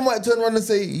 Somebody might turn around and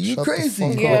say, you Shut the crazy.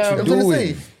 fuck up, Yeah. what I'm you trying to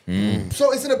doing? say.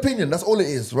 So it's an opinion. That's all it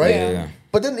is, right? Yeah.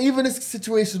 But then even a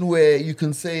situation where you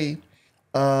can say,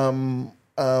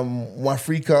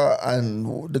 Wafrika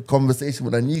and the conversation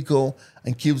with Aniko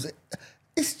and Cubes,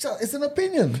 it's an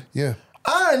opinion. Yeah.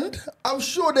 And I'm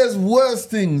sure there's worse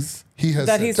things. He has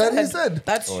That said. he That he said. said.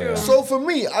 That's true. So for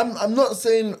me, I'm not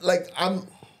saying like I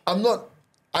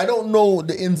don't know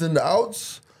the ins and the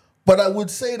outs, but I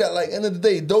would say that like end of the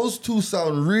day, those two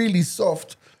sound really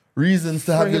soft reasons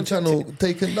to have him your to channel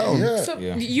taken down. Yeah. So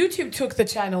Yeah. YouTube took the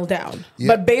channel down, Yeah.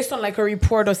 but based on like a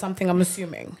report or something, I'm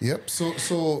assuming. Yep.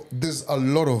 So there's a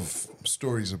lot of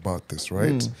stories about this,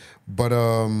 right? Hmm. But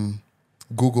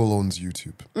Google owns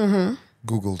YouTube.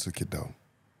 Google took it down.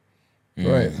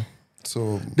 Right.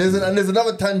 So There's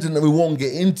another tangent that we won't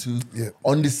get into Yeah.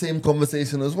 on the same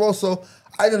conversation as well. So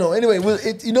I don't know. Anyway,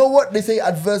 you know what they say?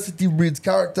 Adversity breeds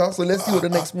character. So let's see what the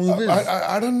next move is.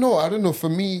 I don't know. I don't know. For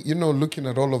me, you know, looking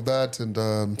at all of that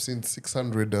and seeing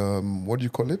 600, what do you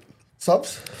call it?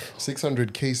 Subs.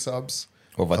 600K subs.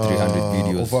 Over 300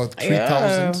 videos. Over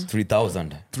 3,000.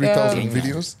 3,000. 3,000 Yeah.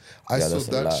 videos. I Yeah, saw that's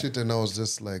a that lot. shit and I was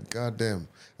just like, God damn.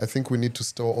 I think we need to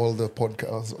store all the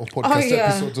podcast yeah.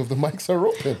 episodes of the mics are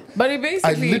open. But he I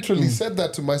basically literally said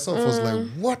that to myself. I was like,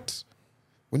 what?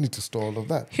 We need to store all of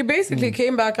that. he basically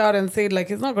came back out and said like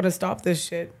he's not gonna stop this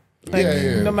shit. Like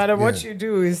Yeah, no matter what yeah. you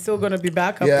do, he's still gonna be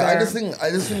back up Yeah, there. I just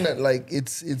think that like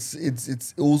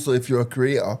it's also if you're a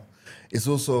creator, it's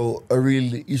also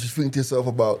you should think to yourself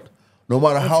about no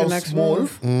matter What's how your next small,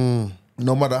 move?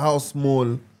 no matter how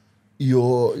small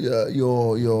your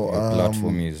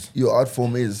platform is. your art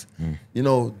form is, you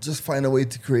know, just find a way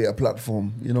to create a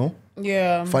platform. You know,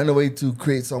 Yeah. find a way to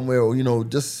create somewhere, or you know,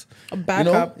 just A you know,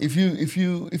 backup. if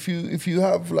you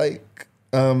have like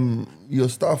your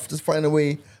stuff, just find a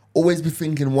way. Always be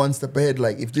thinking one step ahead.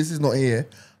 Like if this is not here,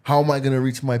 how am I gonna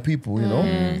reach my people? You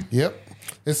know. Yep.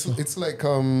 It's like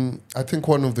I think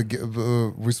one of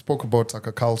the we spoke about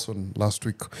Tucker Carlson last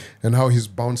week and how he's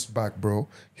bounced back, bro.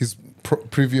 His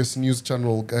previous news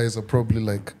channel guys are probably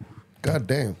like, God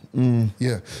damn,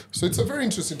 yeah. So it's a very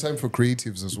interesting time for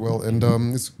creatives as well, and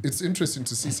it's interesting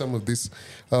to see some of these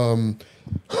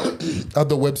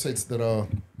other websites that are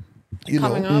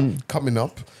coming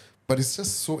up. But it's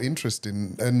just so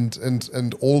interesting,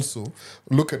 and also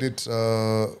look at it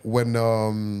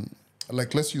when.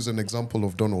 Like, let's use an example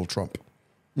of Donald Trump.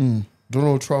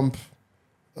 Donald Trump,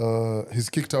 he's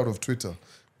kicked out of Twitter.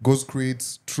 Goes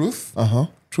creates Truth.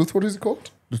 Truth, what is it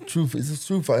called? The truth is the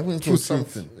truth. I think it's Truth called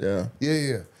something. Yeah.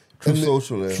 Yeah. Truth And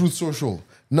Social, yeah. Truth Social.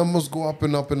 Numbers go up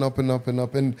and up and up and up and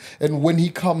up. And when he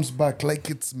comes back, like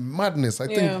it's madness. I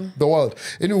Yeah. think the world.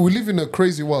 Anyway, we live in a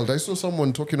crazy world. I saw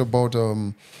someone talking about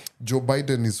Joe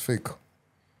Biden is fake.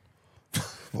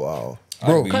 Wow.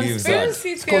 Bro, I believe that.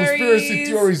 Conspiracy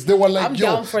theories. They were like, I'm yo,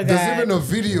 down for there's that. even a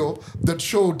video that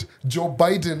showed Joe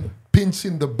Biden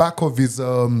pinching the back of his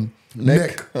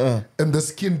neck and the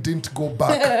skin didn't go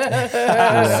back.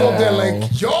 So they're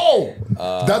like, yo,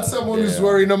 that's someone who's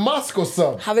wearing a mask or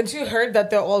something. Haven't you heard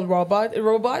that they're all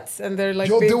robots and they're like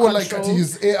Yo, being they were like, controlled?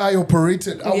 he's AI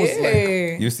operated. I was like,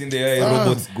 Yeah. You've seen the AI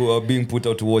robots being put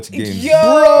out to watch games. Yo,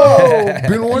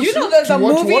 been watching, you know there's to a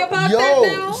watch movie what? about that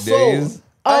now. So There is.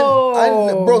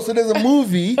 And bro, so there's a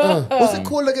movie. What's it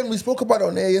called again? We spoke about it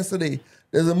on air yesterday.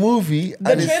 There's a movie.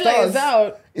 The trailer is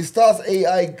out. It stars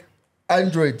AI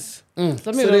androids. Let me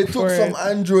So they look took for some it.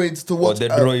 androids to watch the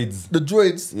droids. the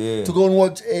droids Yeah. to go and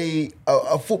watch a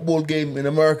football game in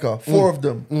America. 4 of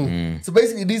them. So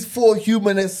basically, these 4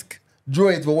 humanesque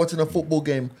droids were watching a football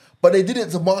game, but they did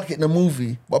it to market in a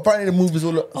movie. But apparently, the movie's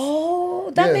all.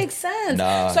 Oh, that Yeah. makes sense.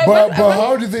 Nah. So I But went-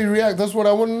 how did they react? That's what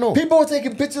I want to know. People were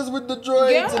taking pictures with the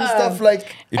droids and Yeah. stuff like.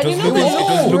 It And was you know looking, what?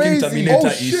 it was looking Crazy. Oh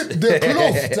Terminator-ish. shit, they're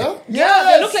clothed, huh? yeah,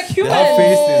 they look like They humans. have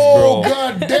faces, bro. Oh,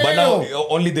 God damn. But now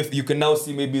only you can now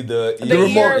see maybe the The remote,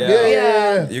 ear, yeah,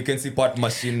 yeah. You can see part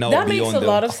machine now That makes beyond a them.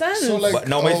 lot of sense. So like, But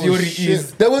now my oh, theory shit.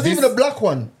 is There was this- even a black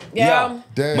one. yeah.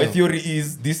 Damn. My theory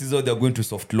is this is how they're going to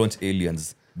soft launch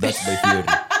aliens. That's my theory.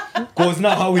 Because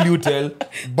now how will you tell?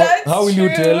 That's how will you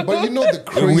true. tell? But you know the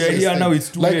We are craziest here thing. now, it's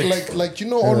too like, late. like you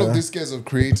know, all of these guys have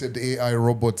created AI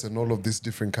robots and all of these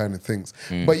different kind of things.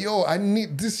 But yo, I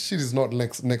need this shit is not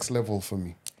next level for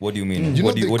me. What do you mean? You know,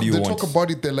 what do you they want? talk about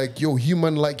it. They're like, yo,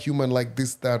 human like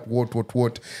this, that,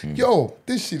 what. Yo,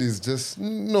 this shit is just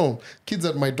no. Kids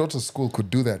at my daughter's school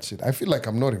could do that shit. I feel like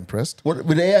I'm not impressed What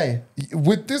with AI?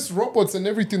 with these robots and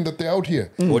everything that they're out here.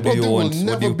 What do Bro, you they want? will What do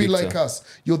never you be picture? like us.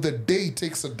 Yo, the day he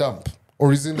takes a dump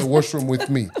or is in the washroom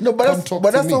with me. No, but Come that's talk but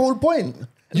to that's me. the whole point.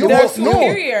 Yo, They're but no,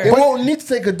 superior. It won't need to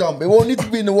take a dump. It won't need to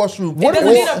be in the washroom. It doesn't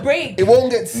won't- need a break. It won't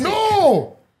get sick.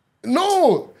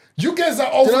 no. You guys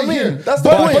are over know what I mean? here. That's the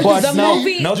but, point. But, But you now-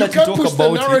 see, now you that you can't talk push the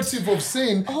about it- narrative of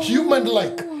saying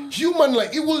human-like.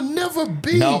 It will never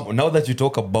be. Now that you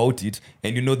talk about it,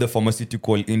 and you know the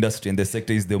pharmaceutical industry and the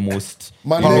sector is the most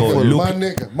My you know, nigga, look-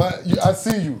 my nigga, I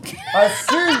see you. I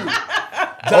see you.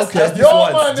 just this Yo,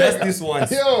 my once, just nigga. this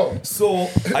once. Yo. So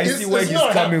I see where he's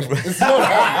not coming happening. from. It's not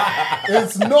happening.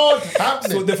 It's not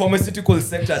happening. So the pharmaceutical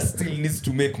sector still needs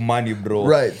to make money, bro.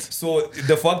 Right. So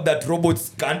the fact that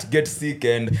robots can't get sick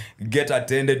and get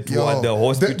attended to Yo, at the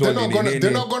hospital,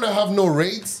 they're not gonna have no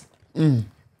raids.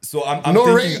 So I'm No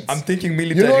thinking, raids. I'm thinking You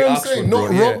military know what I'm action, saying? bro.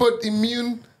 No yeah. robot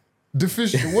immune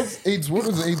deficient. What's AIDS? What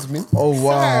does AIDS mean? Oh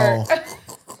wow.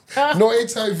 No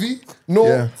HIV, no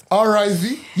Yeah.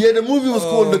 RIV. Yeah, the movie was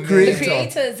called The The Creator.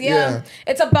 creators, yeah. Yeah.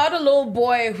 It's about a little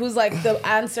boy who's like the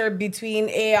answer between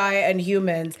AI and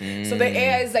humans. So the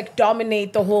AIs like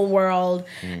dominate the whole world,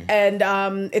 and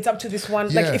it's up to this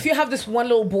one. Yeah. Like if you have this one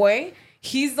little boy,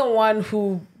 he's the one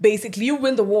who basically you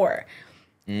win the war.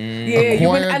 Yeah, you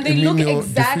win, Acquired and they look immunodeficiency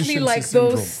exactly like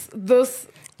those.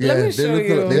 Yeah, let me they show look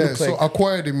you. like- they Yeah, look so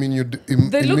acquired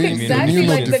They look exactly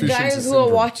like the guys who are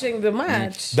watching the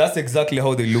match. That's exactly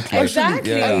how they look like.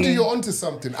 Exactly. Yeah. Andy, you're onto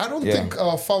something. I don't Yeah. think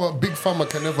Big Pharma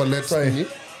can ever let me.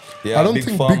 Yeah, I don't Big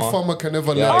think Pharma. Big Pharma can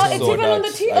ever Yeah, let I Oh, it's saw even on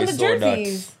that. the I on the saw that.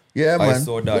 jerseys. Yeah, I man.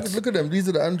 saw that. Look at them. These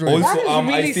are the androids. Also, That is I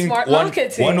really think smart one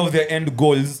marketing. of their end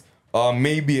goals,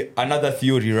 maybe another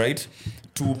theory, right?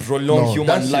 To prolong No, that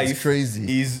human shit's life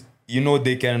crazy. is,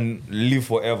 they can live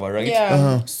forever, right?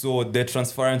 Yeah. So the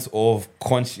transference of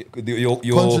your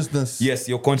Consciousness. Yes,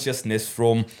 your consciousness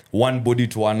from one body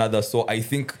to another. So I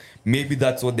think maybe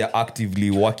that's what they're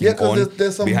actively working Yeah, 'cause on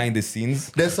there's some- behind the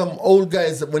scenes. There's some old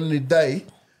guys that when they die,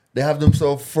 they have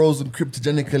themselves frozen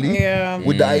cryptogenically. Yeah.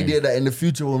 With the idea that in the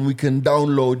future, when we can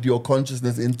download your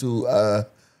consciousness into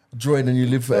droid and you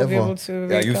live They'll be forever. able to Yeah,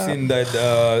 wake you've up. seen that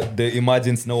the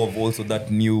emergence now of also that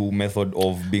new method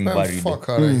of being Man, buried. fuck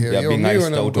outta here. Yeah, Yo, being me iced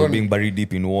when I'm out or gone- being buried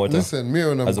deep in water. Listen, me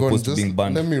when I'm as gone, opposed to just being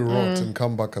banned. let me rot and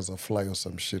come back as a fly or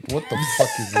some shit. What the fuck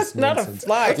is this Not a nonsense?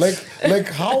 fly.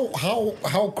 Like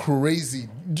how crazy?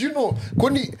 Do you know,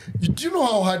 Kwani? Do you know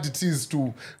how hard it is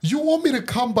to? You want me to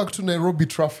come back to Nairobi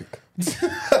traffic?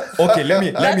 Okay, let me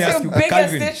That's ask your you, biggest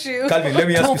Calvin. issue. Calvin, let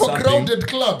me ask you something. Overcrowded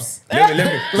clubs. Let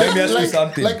me ask you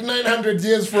something. Like 900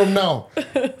 years from now,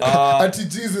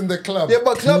 RTG's in the club. Yeah,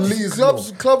 but Please, no.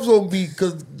 clubs won't be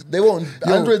because they won't.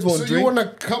 Yo, Androids won't so drink. you want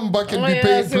to come back and Oh, be yeah,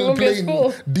 paying, so it won't be as playing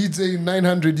cool. DJ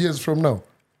 900 years from now?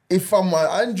 If I'm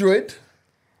an Android,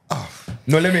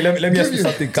 No, let me ask you Give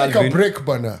something, take a Calvin. break,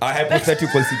 banner. A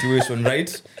hypothetical situation,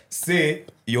 right? Say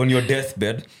you're on your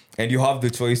deathbed and you have the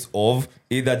choice of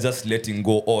either just letting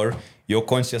go or your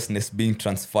consciousness being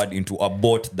transferred into a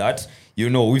bot that,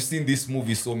 we've seen this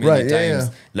movie so many Right, times. yeah, yeah.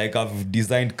 Like I've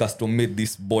designed, custom made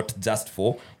this bot just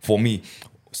for me.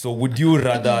 So would you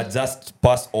rather just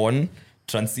pass on,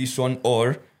 transition,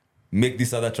 or make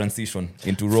this other transition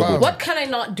into robot? What can I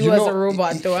not do You as know, a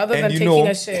robot though, other and than you taking know-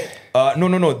 a shit?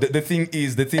 No. The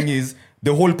thing is,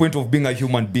 the whole point of being a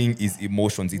human being is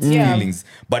emotions, it's Yeah. feelings.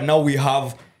 But now we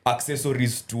have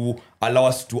accessories to allow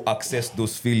us to access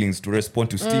those feelings, to respond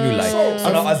to stimuli.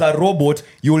 So now, as a robot,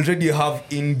 you already have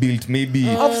inbuilt maybe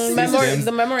Memory, systems.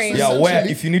 the memory. Yeah, where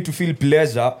Essentially- if you need to feel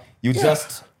pleasure, You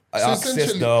just access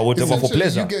essentially- the whatever for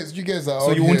essentially, pleasure. You guys are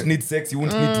So out you won't here. need sex, you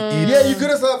won't need to eat. Yeah, you could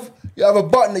just have a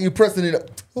button that you press and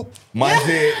it.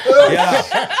 Manze,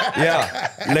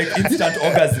 yeah. Like instant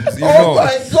orgasms, you Oh know.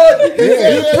 my god!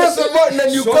 You press a button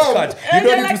and you come. Shortcut. You And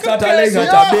don't you're need to like start a allaying at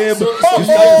person. a babe. Yeah. You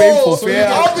start paying for So you fare.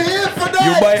 I'll be here for You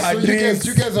that. buy So her drinks.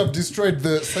 you guys have destroyed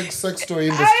the sex toy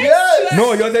industry. Yes.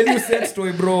 No, you're the new sex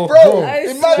toy, bro. Bro, I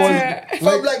imagine.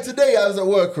 swear. Like today, I was at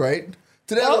work, right?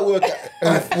 Today I was at work.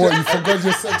 What, you forgot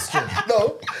your sex toy?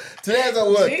 No, today I was at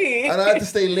work, Gee. and I had to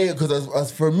stay late because I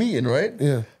was for a meeting, right?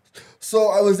 Yeah. So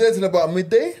I was there till about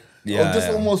midday, Yeah, or just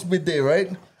yeah. almost midday, right?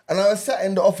 And I was sat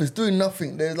in the office doing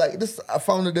nothing. There's like this. I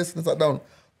found a desk and sat down.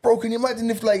 Bro, can you imagine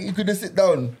if like you could just sit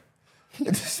down?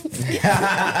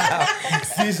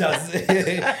 Seizures.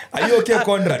 Are you okay,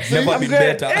 Conrad? Never been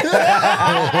good. better.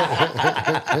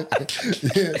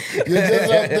 You're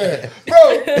just out there.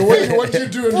 Bro, What you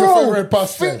do in your Bro, favorite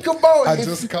pastime? think about I if-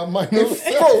 just calm my bro, nose.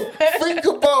 think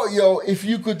about if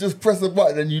you could just press a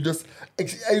button and you just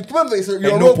remember you're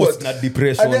a And no robot. post-nut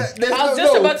depression. And there's I was no,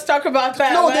 just no, about to talk about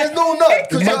that. no, man. there's no nut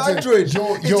because you're Android.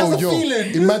 Yo, It's just a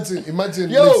feeling. Imagine.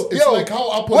 Yo, it's yo, like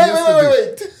how Apple wait, yesterday.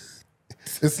 wait.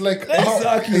 It's like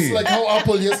Exactly. it's like how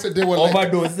Apple yesterday were like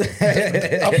Overdose.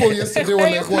 Apple yesterday were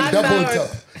like one I'm double out. tap.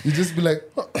 You just be like,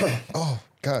 oh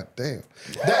god damn,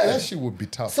 that shit would be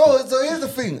tough. So here's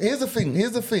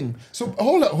the thing. So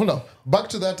hold on. Back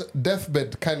to that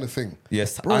deathbed kind of thing.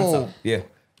 Yes, Bro. answer. Yeah.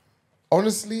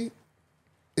 Honestly,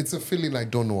 it's a feeling I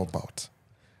don't know about.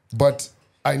 But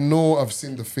I know I've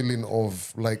seen the feeling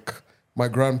of like my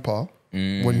grandpa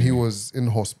when he was in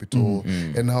hospital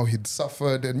and how he'd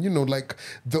suffered. And, you know, like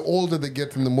the older they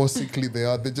get and the more sickly they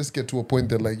are, they just get to a point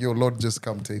they're like, yo, Lord, just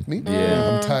come take me.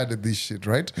 I'm tired of this shit,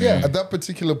 right? Yeah. At that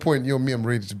particular point, yo, I'm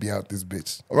ready to be out this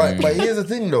bitch. Right, but here's the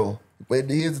thing though.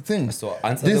 So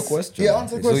answer the question. Yeah,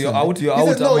 answer the question. So you're out, He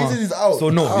said no, he Ama. said he's out. So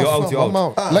no, you're out, fam, you're I'm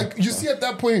out. Like, you see, at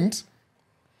that point,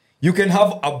 You can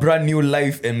have a brand new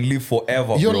life and live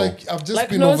forever, you're bro. like, I've just Like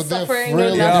been no over there, suffering, frail no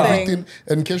and nothing. everything,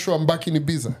 and Kesho, I'm back in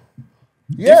Ibiza.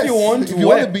 Yes, if you want to, if you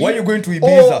why, wanna be- why are you going to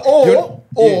Ibiza?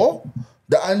 Or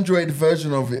the Android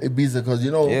version of Ibiza, because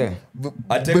you know, Yeah.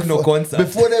 A techno before, concert.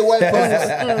 Before they wipe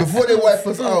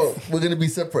us, out, we're gonna be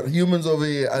separate. Humans over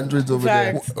here, androids over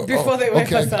Facts. there. Before they wake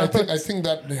okay, us up. I think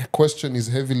that question is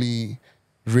heavily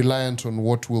reliant on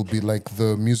what will be like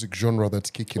the music genre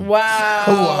that's kicking. Wow.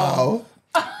 Wow.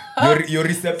 Your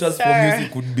receptors for Sir.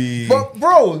 music would be. But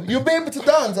bro, you'll be able to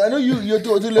dance. I know you're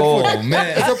doing left Oh, foot.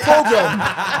 man. It's a program.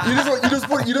 You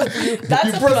That's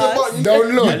press a a plus. button.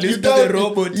 Download. You listen to the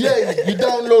robot. Yeah, you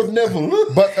download Neville.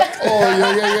 But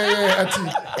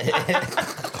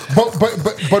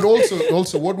but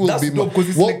also what will That's be dope because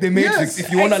it's what- like the Matrix. yes,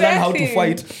 If you want to learn how to exactly.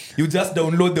 fight, you just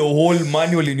download the whole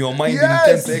manual in your mind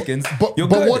Yes. in 10 seconds. but You're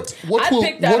but good. what I'd will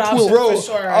pick that what will option. Bro, For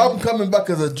sure. I'm coming back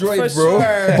as a droid, For bro.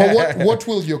 sure. but what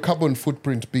will your carbon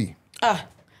footprint be?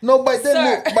 No, by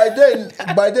then,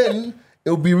 Sir. by then,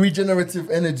 it'll be regenerative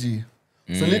energy.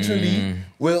 So literally,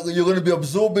 well, you're going to be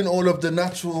absorbing all of the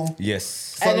natural Yes.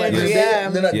 sunlight. Energy, and yeah.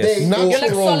 then at Yes. day, Natural You're like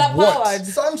solar what? powered.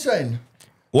 sunshine.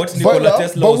 What Nikola But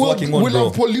Tesla was But working on, we'll bro.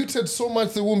 have polluted so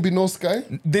much there won't be no sky.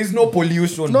 There's no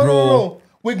pollution, No, bro. no.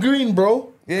 We're green, bro.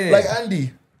 Yeah. Like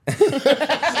Andy.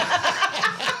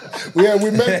 Yeah,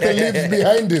 we met the leaves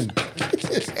behind him.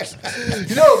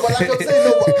 You know, but like I'm saying,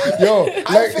 no, but Yo,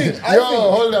 like, think-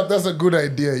 hold up, that's a good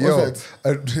idea. Yo,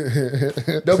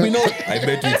 there'll be no. I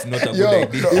bet you it's not a good yo,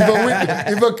 idea.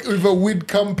 if a weed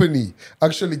company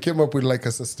actually came up with like a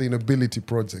sustainability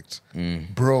project,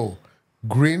 bro,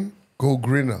 green, go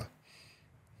greener.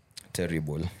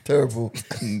 Terrible. Terrible.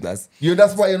 That's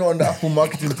That's why you're not on the Apple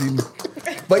marketing team.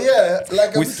 But yeah,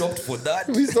 like we I'm- stopped for that.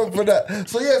 We stopped for that.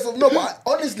 So yeah, so no, but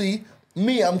honestly,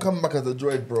 me, I'm coming back as a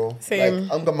droid, bro. Same.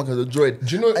 Like, I'm coming back as a droid.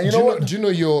 Do you know? And you do, know you what? know do you know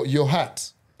your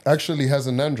hat actually has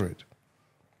an Android?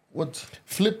 What?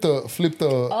 Flip the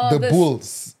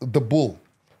this- the bull.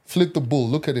 Flip the bull.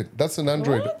 Look at it. That's an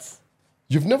Android. What?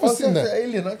 You've never Oh, seen that's that. an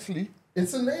alien, actually.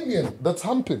 It's an alien that's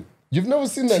humping. You've never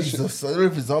seen that shit. Jesus, I don't know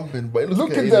if it's something, but it looks Look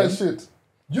like at an that alien. shit.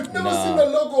 You've never Nah. seen the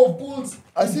logo of bulls.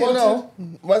 I see it now.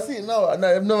 I see it now, and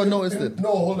I've never noticed it. No,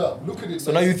 hold up. Look at it.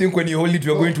 So now you think when you hold it,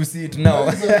 you're going to see it now.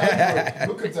 That is an Android.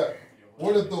 Look at that.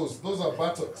 What are those? Those are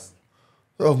buttocks.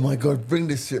 Oh my God, bring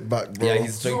this shit back, bro. Yeah,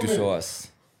 he's trying to Zoom show in. us.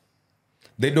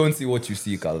 They don't see what you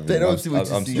see, Calvin. They don't see what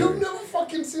you I'm see. sorry. You've never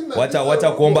fucking seen that. Wacha- These wacha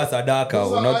are kuomba robots. sadaka,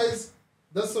 Those we're are not- eyes.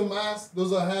 That's some ass.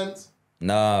 Those are hands.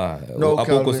 Nah, No, hapo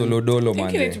Calvin. uko solodolo I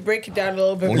think you need to man. break it down a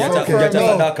little bit Ungeacha more. Okay, ungeacha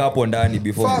no. sadaka hapo ndani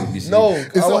before Fam, this. no,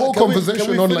 It's a whole can we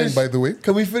conversation online, finish- by the way.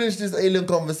 Can we finish this alien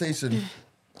conversation?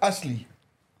 Ashley,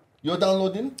 you're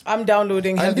downloading? I'm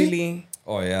downloading Andy? heavily.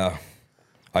 Oh yeah.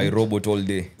 I robot all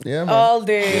day. Yeah, man. All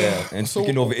day. Yeah. And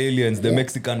speaking of aliens, the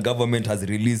Mexican government has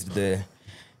released the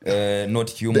not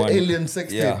human. The alien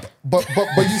sex Yeah. tape. But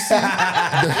you see,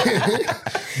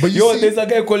 but you Yo, see, there's a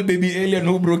guy called Baby Alien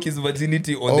who broke his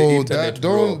virginity on the internet. that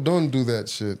bro. don't do that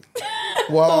shit.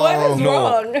 Wow. What is No.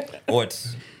 wrong? What?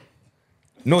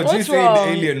 No, What's G said wrong?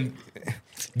 alien.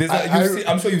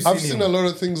 I'm sure you've I've seen seen him. a lot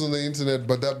of things on the internet,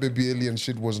 but that baby alien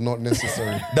shit was not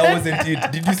necessary. That wasn't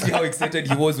it. Did you see how excited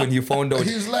he was when he found out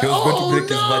He's like, he was going to "Oh, break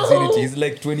no." his virginity? He's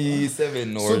like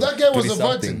 27 or So that guy was a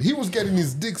 20-something. virgin. He was getting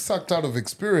his dick sucked out of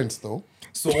experience, though.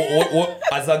 So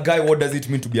as a guy, what does it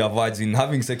mean to be a virgin?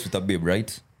 Having sex with a babe,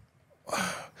 right?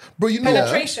 Bro, you know,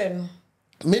 Penetration.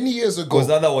 many years Because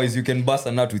ago, otherwise you can bust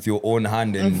a nut with your own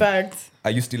hand In and fact.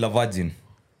 are you still a virgin?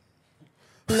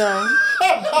 No.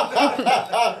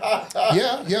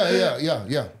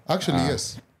 yeah. Actually,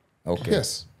 yes. Okay.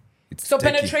 Yes. It's So techie.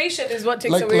 penetration is what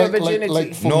takes away your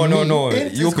virginity. for No, me- no.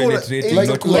 It's You called- penetrating, it's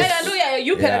not called- us. yeah,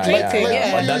 you penetrating,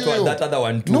 yeah. But Yeah. that other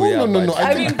one too. No, yeah, no. but-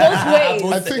 I mean, both ways.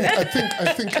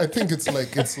 I think it's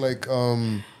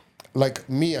like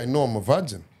me. I know I'm a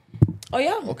virgin. Oh,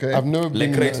 yeah. Okay. I've never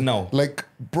been right now. Like,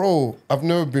 bro, I've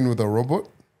never been with a robot.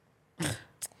 You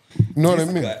know what I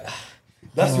mean?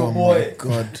 That's your boy.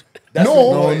 God.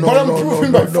 No, but I'm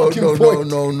proving my fucking point.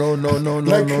 No.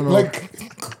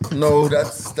 No,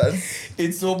 that's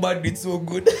It's so bad, it's so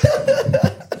good.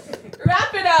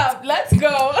 Wrap it up. Let's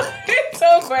go. It's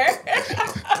over.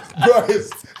 Guys,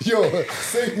 yo,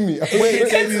 save me. Wait,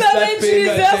 It's you so start when paying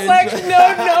she's just like, attention.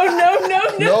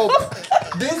 no. no.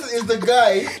 This is the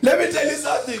guy. Let me tell you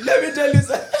something.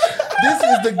 This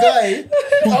is the guy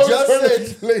who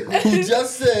was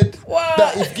just said Wow.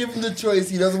 that if given the choice,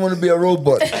 he doesn't want to be a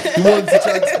robot. He wants to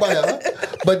transpire.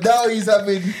 But now he's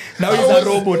having. Now he's a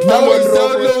robot. Now Full-on he's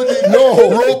robot. downloading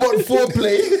robot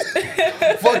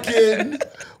foreplay. Fucking.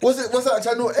 What's that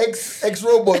channel? X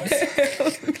robots.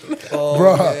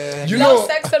 Bruh, you Love, know,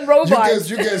 sex, and robots.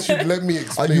 you guys should let me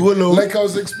explain. you alone? Like I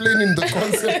was explaining the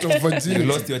concept of You virginity.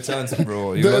 lost your chance,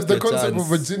 bro. You the lost your concept chance. of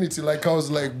virginity, like I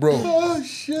was like, bro. Oh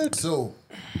shit. So,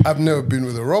 I've never been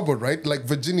with a robot, right? Like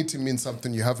virginity means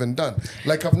something you haven't done.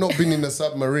 Like I've not been in a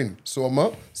submarine, so I'm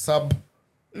a sub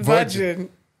virgin.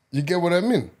 You get what I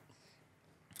mean?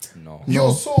 No.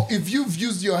 Yo, so if you've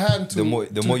used your hand to The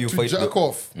more you to fight jack the-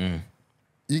 off,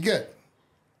 you get.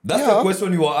 That's Yeah. the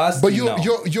question you were asking. But now.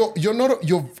 you're not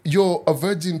you're a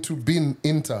virgin to being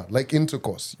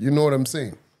intercourse. You know what I'm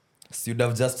saying? You'd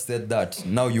have just said that.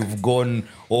 Now you've gone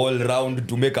all round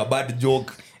to make a bad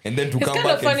joke and then to He's come kind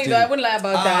back of funny and though. I wouldn't lie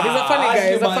about that. He's a funny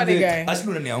guy. He's a funny guy.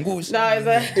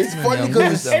 No, It's funny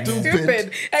because it's it's stupid.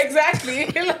 stupid. Exactly.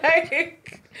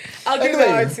 Like, I'll give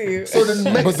Anyway, that to you. So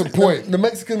But the point- the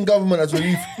Mexican government has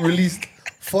released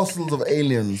fossils of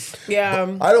aliens.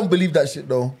 Yeah. I don't believe that shit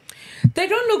though. They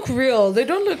don't look real. They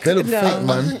don't look. They look no. fake,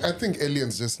 man. I think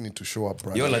aliens just need to show up,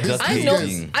 right? Y'all are just I know.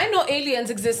 hating. I know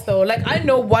aliens exist though. Like I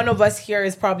know one of us here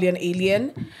is probably an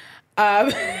alien.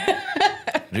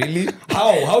 Really?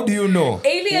 How do you know?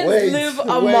 Aliens live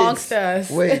amongst us.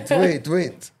 Wait.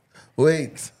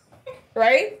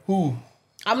 Right? Who?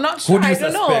 I'm not sure. do you I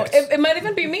don't know. suspect? It might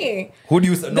even be me. Who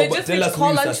do you no, They but just tell need to us who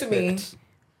call you unto suspect. me.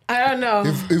 I don't know.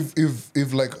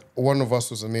 If like one of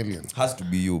us was an alien. Has to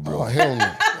be you, bro. Oh hell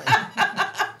no.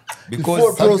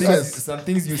 Because Thought process. some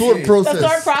things you Thought say, the process.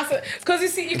 thought process. Because you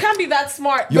see, you can't be that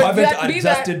smart. you but haven't be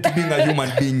adjusted to being a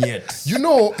human being yet. You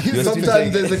know, here's You're the still thing.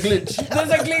 Sometimes there's a glitch. There's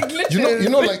like glitches. You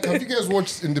know, like, have you guys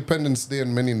watched Independence Day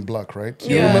and Men in Black, right?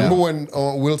 You Yeah. remember when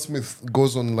Will Smith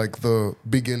goes on like the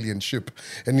big alien ship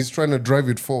and he's trying to drive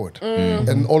it forward,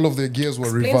 and all of the gears were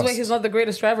Explains why he's reversed. not the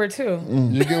greatest driver too.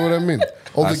 You get what I mean?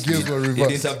 All the Has to gears be- were You didn't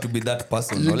reversed. have to be that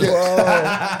person. You no?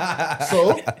 get-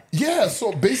 So Yeah.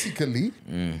 So basically,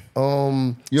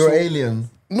 you're an alien.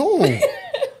 no.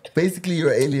 Basically,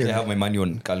 you're an alien. I have my money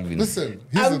on Calvin. Listen,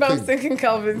 here's I'm the thing. thinking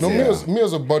Calvin No, too. me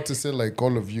was about to say like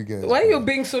all of you guys. Why are you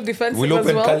being so defensive We'll as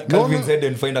open well? Calvin's head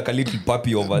and find like a little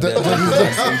puppy over there.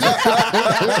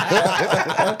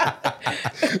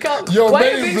 Yo, Why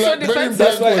are Men you in being so Black, Men in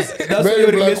defensive? Black was That's Men why in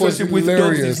your Black was relationship with dogs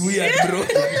hilarious. is weird, bro.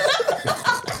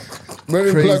 Men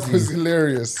in Black Crazy. was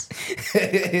hilarious.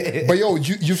 But yo,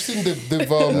 you've seen they've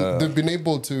been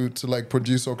able to like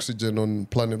produce oxygen on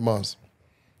planet Mars.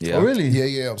 Yeah. Oh, really?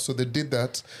 Yeah. So they did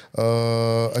that.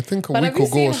 I think a But week have you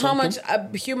ago seen or how something.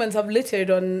 much humans have littered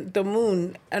on the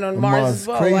moon and on Mars, Mars as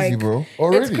well? crazy, like, bro.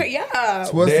 Already? Yeah.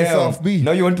 What's the Damn. South B?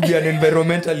 Now you want to be an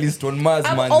environmentalist on Mars,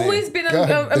 I've man. always been an God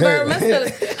damn.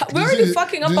 environmental. We're already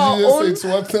fucking up our own. It's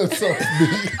what the South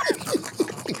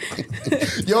B.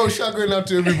 Yo, shout going out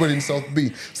to everybody in South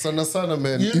B. Sana Sana,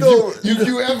 man. You If know- if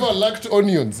you ever lacked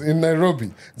onions in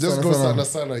Nairobi, just Sana go Sana. Sana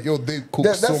Sana. Yo, they cook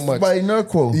That's so much. by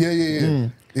Nerco. Yeah.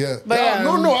 But Yeah, yeah,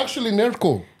 no, actually,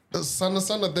 Nerco. Sana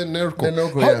Sana, then Nerco. Then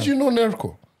Nerco, How yeah. do you know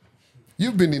Nerco?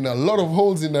 You've been in a lot of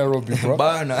holes in Nairobi, bro.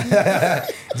 Bana.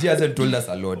 G hasn't told us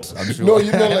a lot, I'm sure. No,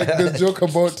 you know, like the joke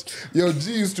about, yo,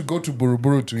 G used to go to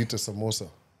Buruburu to eat a samosa.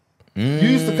 You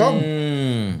used to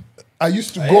come. I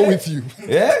used to go with you.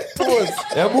 Yeah?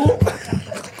 Ebu?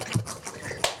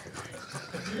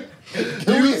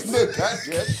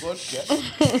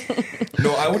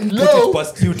 No, I wouldn't put it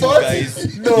past you two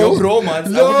guys. Your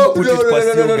bromance, I wouldn't put it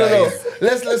past you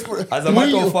guys. Let's put, As a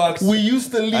matter of fact, we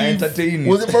used to leave. I entertain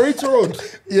Was it. it Burrito Road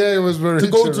Yeah, it was very to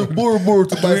go to Buruburu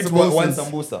to buy Do it one samosas?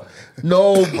 sambusa.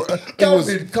 No, bro.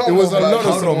 it was a lot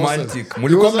How of romantic. samosas.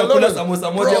 Mulikuwa It was a mnakula lot of-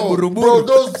 samosa moja Bro, Bro, buruburu.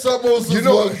 those samosas. You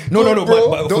know- were No, good, but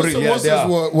bro. for Those real, yeah, they samosas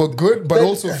are. were good, but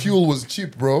also fuel was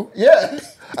cheap, bro. Yeah.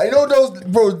 I know those,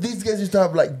 bro. These guys used to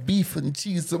have like beef and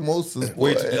cheese samosas.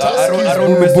 Wait, boy.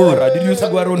 around Mesora. Did you used to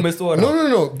go around Mesora?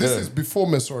 No. This is before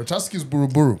Mesora. Taski's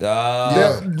Buruburu. Ah,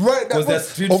 Yeah. Right, that because the was,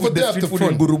 street over food, there the at street the food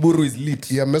in front. Buruburu is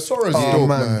lit. Yeah, Mesora's Oh, dope,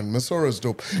 man. man. Mesora's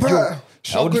dope. Bruh. Yo, I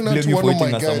shout wouldn't going out blame to you one for of my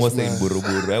eating a guys, samosa in man.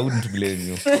 Buruburu. I wouldn't blame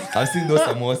you. I've seen those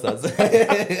samosas.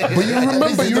 But you remember,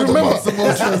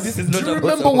 This is not Do you about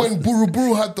remember samosas. when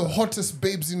Buruburu had the hottest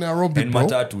babes in Nairobi, And bro?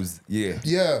 matatus, yeah.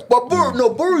 Yeah. but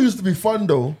Buru used to be fun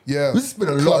though. Yeah. we used to spend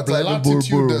a lot of Club time in Buru.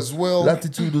 Latitude as well.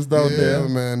 Latitude was down Yeah, there.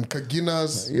 man.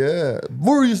 Kaginas. Yeah,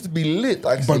 Buru used to be lit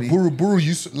But actually. Buruburu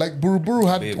used to, like Buruburu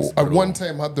had Babes, at bro. one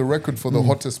time had the record for the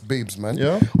hottest babes, man.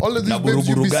 Yeah. All of these Na babes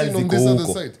you Buruburu be guys seeing on ziko this other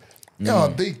huko. side. Yeah,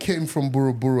 they came from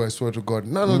Buruburu, I swear to God.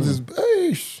 None of this.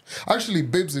 Eish. Actually,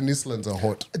 babes in Eastlands are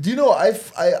hot. Do you know I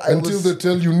Until was, they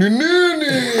tell you,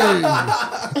 Ninini!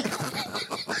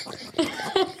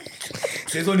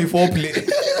 There's only foreplay.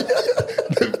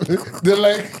 They're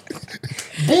like,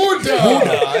 Buddha!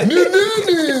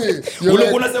 Ninini!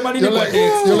 Unasema nini kwa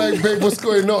text? You're like, babe, what's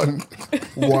going on?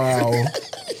 Wow.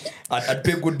 I'd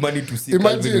pay good money to see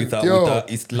Imagine, Calvin with yo. a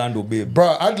East Lando babe.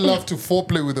 Bro, I'd love to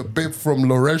foreplay with a babe from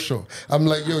Loresho. I'm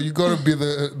like, yo, you gotta be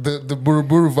the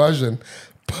Buruburu version.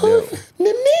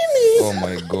 Oh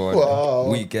my god. Wow.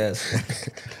 Weak ass.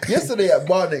 yesterday at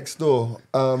bar next door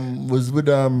was with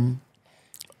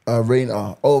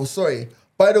Raina. Oh, sorry.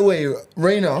 By the way,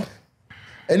 Raina.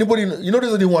 Anybody you know?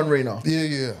 There's only one Raina,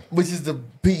 Yeah. which is the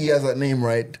PE has that name,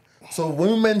 right? So when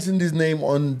we mentioned his name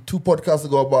on 2 podcasts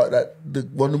ago about that the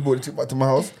one who brought the chick back to my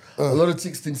house, a lot of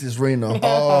chicks thinks it's Raina.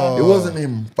 It wasn't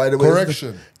him, by the way.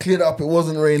 Correction. Cleared up. It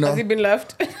wasn't Has he Raina. been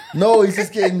left? No, he's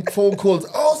just getting phone calls.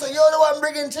 Oh, so you're the one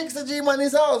bringing chicks to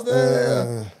G-Money's house.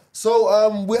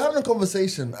 So we're having a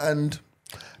conversation, and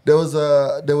there's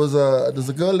a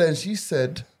girl there, and she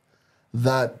said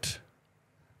that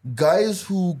guys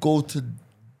who go to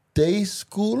day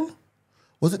school,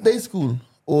 was it day school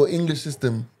or English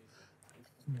system?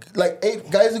 Like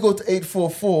guys who go to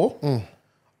 844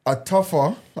 are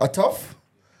tough,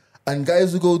 and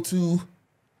guys who go to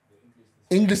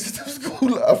English system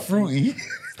school are fruity.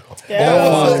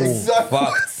 Yeah. Exactly.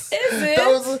 Facts. Is it?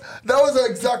 That was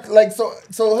exact like so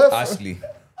her Ashley.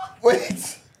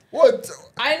 wait what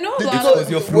I know did you that. go,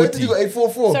 Because you're where did you go fruity.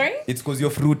 844? Sorry? It's because you're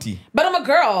fruity. But I'm a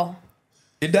girl.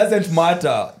 It doesn't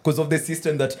matter because of the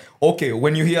system that, okay,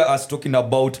 when you hear us talking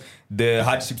about the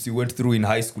hardships you went through in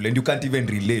high school and you can't even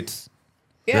relate.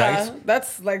 Yeah, Right.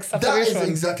 that's like That is separation.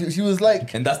 exactly. She was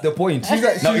like, And that's the point.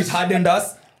 like- Now it hardened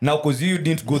us. Now because you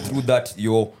didn't go through that,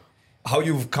 how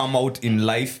you've come out in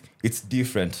life, it's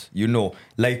different,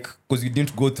 like because you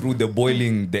didn't go through the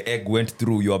boiling the egg went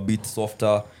through, you're a bit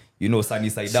softer, sunny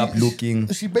side up looking.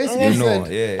 She basically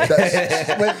said yeah.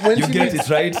 that when You she get meets,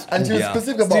 it right, and she was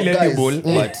specific about still guys. edible,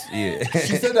 but yeah.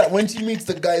 She said that when she meets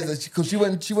the guys that because she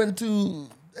went to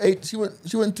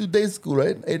she went to day school,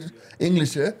 right?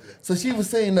 English, yeah. So she was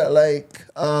saying that like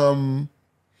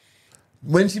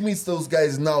when she meets those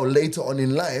guys now later on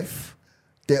in life,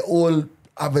 they all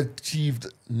have achieved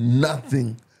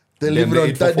nothing. They're Them living on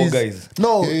 844 daddy's. guys.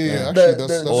 No, Yeah, actually,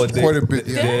 that's Oh, quite a bit.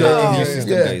 The Yeah. English Yeah.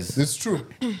 system Yeah. guys. It's true.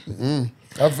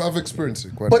 I've experienced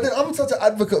it quite But a then bit. I'm such an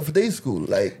advocate for day school.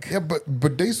 Like, Yeah,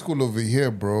 but day school over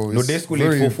here, bro. No, is day school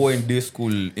very- 844 and day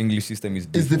school English system is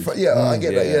is different. the yeah, I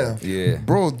get that. Yeah.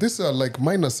 Bro, these are like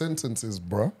minor sentences,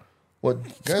 bro. What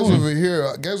Guys over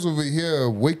here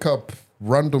wake up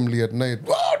randomly at night.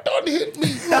 Oh, don't hit me.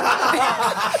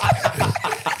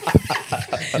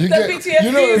 You The get, PTSD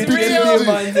you know, is real.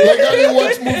 man. like how you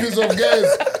watch movies of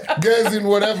guys in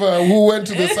whatever who went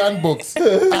to the sandbox,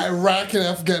 Iraq and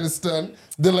Afghanistan.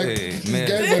 They're like, Hey, these man.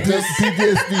 guys are just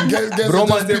PTSD. Guys Bro, are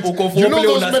man, just uko you know foreplay,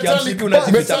 those unasikia metallic, mshiki,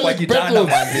 unajificha kwa metallic kitanda, petals.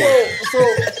 man.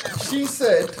 So she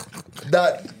said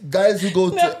that guys who go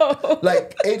to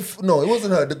like it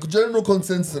wasn't her. The general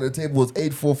consensus at the table was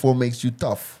 844 makes you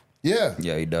tough. Yeah,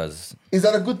 Yeah, it does. Is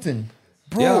that a good thing?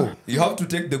 bro. Yeah, you have to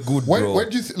take the good, bro. Why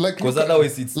do you like? Because look at-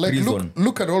 otherwise it's like prison.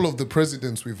 look at all of the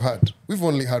presidents we've had. We've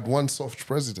only had one soft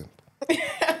president.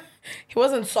 He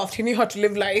wasn't soft. He knew how to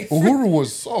live life. Uhuru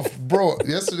was soft, bro.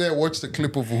 Yesterday I watched a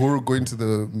clip of Uhuru going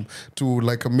to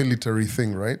like a military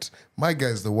thing, right? My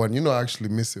guy's the one. You know, I actually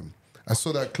miss him. I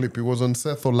saw that clip. It was on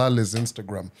Seth Olale's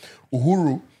Instagram.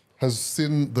 Uhuru has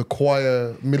seen the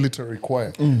choir, military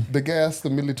choir. The guy asked the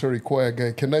military choir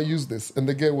guy, "Can I use this?" And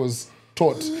the guy was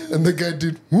taught, and the guy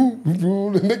did,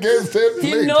 and the guy said,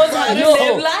 He knows how to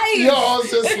live life. Yo, I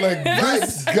was just like,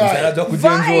 this guy. Unajua Vibes,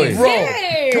 kujienjoy. Bro,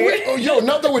 Yay. can we,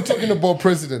 now that we're talking about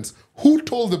presidents, who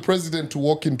told the president to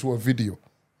walk into a video?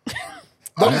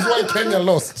 That is why Kenya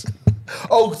lost.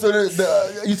 Oh, so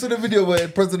you saw the video where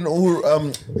President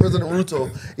Ruto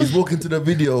is walking to the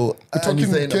video and talking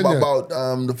he's saying Kenya. about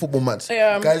the football match.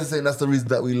 Yeah. Guys are saying that's the reason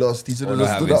that we lost. He should Oh, have no, I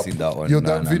just stood haven't up. seen that one. Yo, No,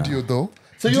 that no, video though.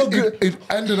 So you it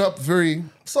ended up very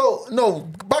So no,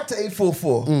 back to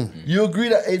 844. You agree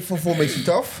that 844 makes you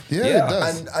tough? yeah, Yeah. it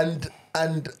does.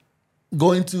 And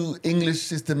going to English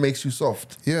system makes you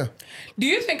soft. Yeah. Do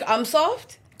you think I'm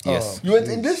soft? Yes. You went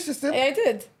English system? Yeah, I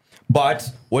did.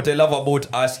 But what I love about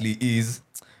Ashley is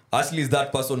that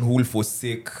person who will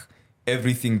forsake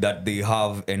everything that they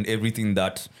have and everything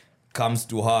that comes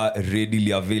to her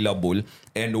readily available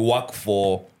and work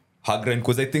for her grind.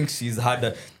 Because I think she's had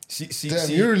a she Damn,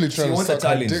 you're really trying to wants a suck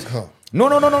her challenge. dick, huh?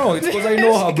 No. It's because I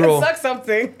know her, She bro. can suck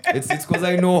something. It's because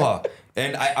I know her.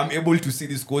 And I'm able to see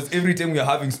this because every time we are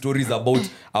having stories about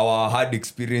our hard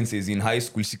experiences in high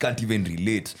school, she can't even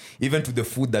relate. Even to the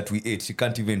food that we ate, she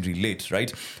can't even relate,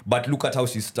 right? But look at how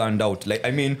she stand out. Like,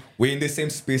 I mean, we're in the same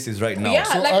spaces right now. Yeah,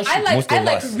 So like Ashley, most I of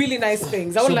like us. really nice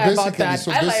things. I won't So lie about basically- that.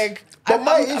 so I this- like. But I'm-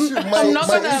 my I'm- issue- I'm not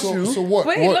my gonna. issue- So what?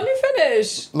 Wait, what let me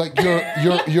finish. like you're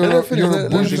Let a me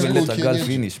bougie Even school let a girl Kenyan.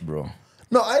 finish, bro.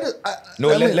 No, I don't. No,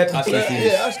 let Ashley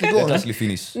finish. Yeah, Ashley, go Let on. Ashley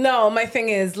finish. No, my thing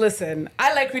is, listen,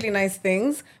 I like really nice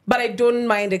things, but I don't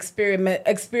mind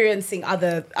experiencing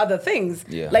other things,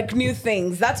 Yeah. like new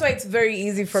things. That's why it's very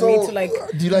easy for So, me to like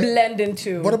do you like- blend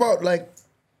into. What about like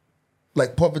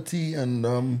poverty and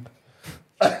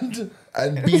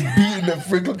be beaten at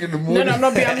 3 o'clock in the morning? No, I'm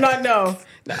not. I'm not. No,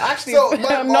 actually,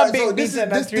 I'm not being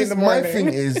beaten at 3 in the morning. My thing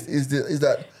is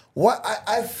that what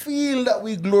I feel that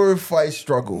we glorify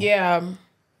struggle. Yeah.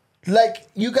 Like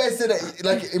you guys said that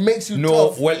like it makes you No,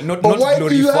 tough. well, not- but not why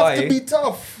do you have glorify. to be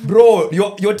tough? Bro,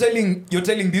 you're telling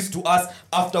this to us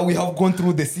after we have gone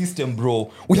through the system,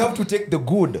 bro. We have to take the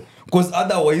good. Because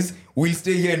otherwise we'll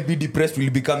stay here and be depressed.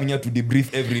 We'll be coming here to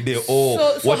debrief every day.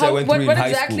 Oh, So what I went through in high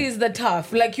exactly school. is the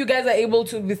tough? Like you guys are able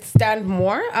to withstand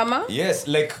more, Amma? Yes,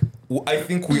 like I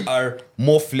think we are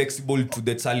more flexible to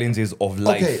the challenges of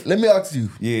life. Okay, let me ask you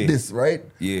Yeah. this, right?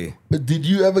 Yeah. Did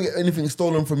you ever get anything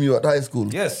stolen from you at high school?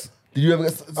 Yes. Did you ever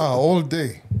get All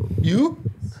day. you?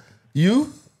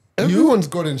 Everyone's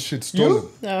gotten shit stolen.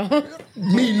 No.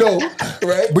 Me, no,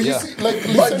 right? But you Yeah. see, like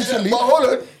But, essentially, but hold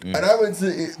on. And I went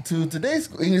to today's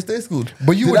school, English Day School.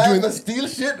 But you Did were I doing- ever steal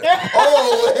shit?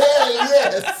 Oh hell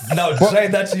yes! Now try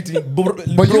that cheating.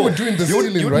 but you were doing the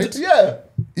stealing, right? Yeah.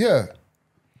 Yeah.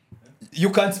 You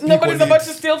can't speak Nobody's on about it.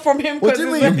 to steal from him What because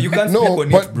do you mean? You can't speak No,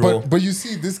 on it, bro. but you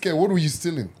see, this guy, what were you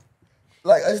stealing?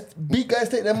 Like big guys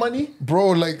take their money.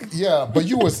 Bro, like, yeah, but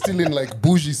you were stealing like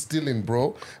bougie stealing,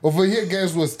 bro. Over here,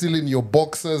 guys were stealing your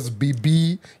boxers,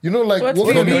 BB. You know, like, What's what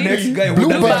From kind your of- next guy who Blue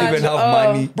doesn't badge. even have Oh.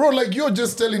 money. Bro, like, you're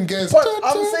just telling guys. But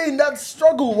 "Ta-ta." I'm saying that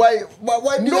struggle. Why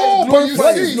do you No, guys but you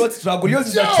glorify see- it? It's not struggle. Yours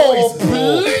is a Yo, choice,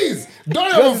 bro. please. Don't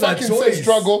Yours ever is a fucking say choice.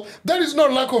 struggle. That is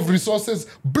not lack of resources.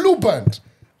 Blue band,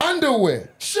 underwear,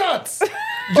 shirts.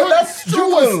 But that's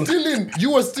struggle.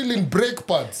 You were stealing brake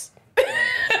pads.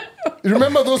 You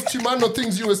remember those Chimano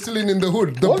things you were stealing in the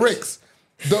hood? The What? brakes.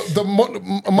 The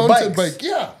mountain bikes? bike.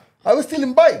 Yeah. I was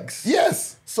stealing bikes.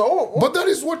 Yes. So, But that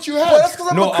is what you well, that's had.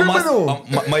 because I'm No, a I'm criminal.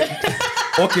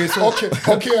 okay, so Okay,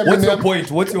 what's your Eminem.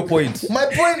 point? What's your point? My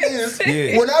point is,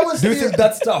 Yeah. when I was Do you stealing, think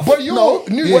that's tough? But you, No,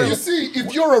 you yeah. see,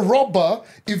 if you're a robber,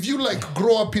 if you like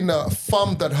grow up in a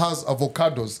farm that has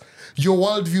avocados, your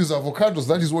worldview is avocados.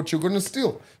 That is what you're going to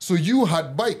steal. So you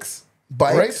had bikes.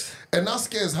 Bikes? Right? And us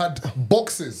guys had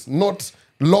boxes, not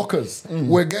lockers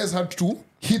where guys had to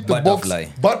hit the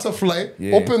butterfly,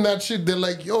 Yeah. open that shit. They're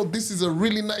like, yo, this is a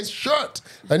really nice shirt.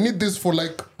 I need this for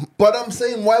like, But I'm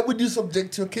saying, why would you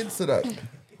subject your kids to that?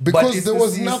 But because it's there the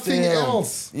was nothing system.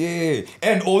 else. Yeah,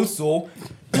 and also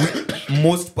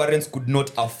most parents could not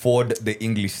afford the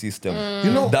English system.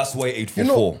 You know, That's why You 844.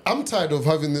 know, I'm tired of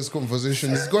having this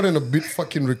conversation. It's gotten a bit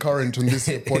fucking recurrent on this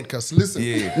podcast. Listen,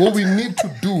 Yeah. what we need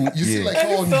to do, you see, Yeah. like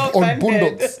how I'm so on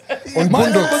offended. Boondocks, on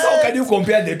Man, Boondocks, how can you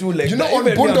compare the two? Like you know, that? on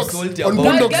Even me, I'm Boondocks, salty on about I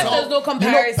it. Boondocks, guess there's no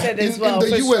comparison as well, in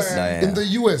the for US, sure. Yeah. in the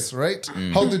US, right?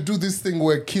 How they do this thing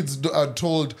where kids are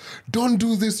told, "Don't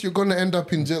do this, you're gonna end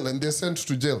up in jail," and they're sent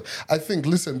to jail. I think,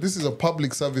 listen, this is a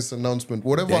public service announcement.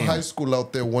 Whatever Damn. high school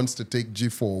out there wants to take G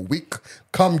for a week,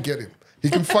 come get him. He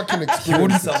can fucking He experience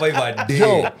wouldn't it. survive a day.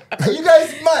 Yo, Are you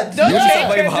guys mad? Don't Yeah. take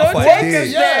Survive it. half Don't a take day. us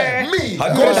yeah, there. me.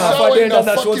 Have Go you ever shower heard in a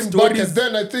other short fucking stories? bucket.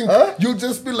 Then I think you'll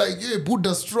just be like, yeah,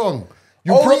 Buddha strong.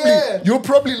 Yeah. You'll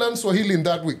probably learn Swahili in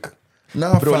that week.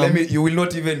 Nah, Bro, fam. you will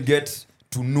not even get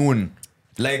to noon.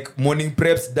 Like morning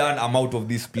preps done, I'm out of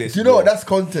this place. You know bro. what? That's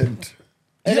content.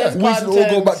 It Yeah, is we should all go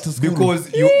content. back to school.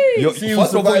 Because you See who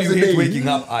first of all, survives you the hate day. waking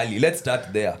up early. Let's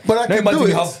start there. But I now can imagine do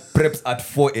you it. have preps at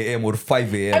 4 a.m. or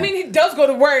 5 a.m. I mean, he does go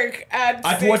to work at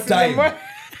At 6 what in the time? morning.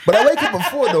 But I wake up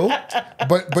at 4 though.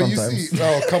 But you Sometimes. see,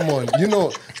 oh come on, you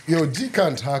know, G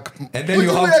can't hack. and then What you do you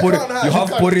have mean I porridge. can't have- You you have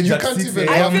can't- porridge you at can't 6 even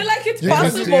a.m. I have- feel like it's you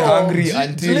can't stay possible. hungry G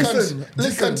until can't, Listen,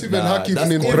 G can't even Nah, hack even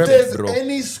that's in content. If prep. there's bro.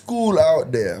 any school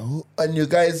out there, and you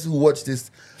guys who watch this,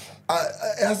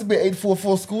 it has to be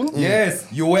 844 school. Yes,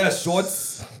 you wear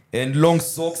shorts and long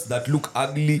socks that look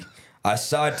ugly, a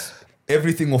shirt,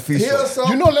 everything official. Here's some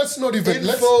You know, let's not even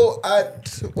info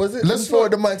at was it? let's Info not-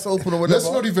 at the mic's open or whatever.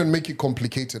 let's not even make it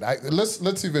complicated.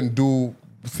 Let's even do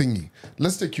thingy.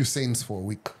 Let's take you Saints for a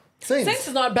week. Saints. Saints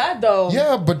is not bad though.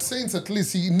 Yeah, but Saints at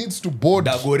least he needs to board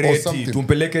or Dagoretti, something.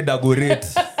 tumpeleke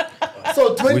Dagoretti.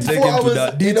 So We 24 take him to hours the in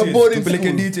a ditches. boarding Tumpeleke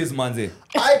school. ditches, manze.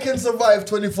 I can survive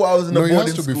 24 hours in No, a it boarding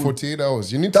has to be school. 48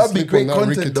 hours. You need That'd to be sleep great on that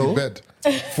content, rickety though. bed.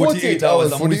 48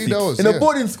 hours. I'm 48 with hours. it. In yeah. a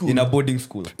boarding school. In a boarding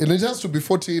school. And it has to be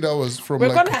 48 hours from We're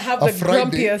like gonna have a the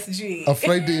Friday, grumpiest G. a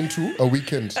Friday into a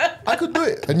weekend. I could do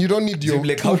it. And you don't need your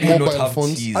Like, two how do you not mobile have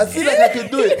phones. cheese? I feel like I could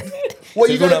do it. Well,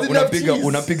 you guys didn't have cheese.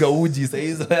 unapiga uji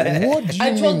saizo. What do you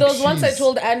I mean told those once I cheese?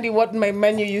 told Andy what my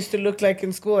menu used to look like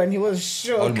in school, and he was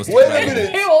shook. Almost Wait a crying.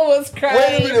 minute. He almost cried.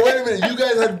 Wait a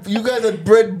minute. You guys had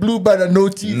bread, blue band, and no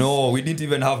cheese. No, we didn't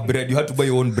even have bread. You had to buy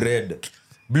your own bread.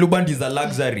 Blue Band is a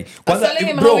luxury. I was Kwanza, telling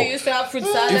him bro, how we used to have fruit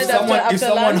salad if someone, after if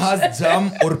someone lunch. has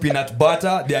jam or peanut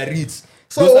butter, they are rich.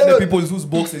 So Those are the hold on. people whose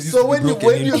boxes used So to when be you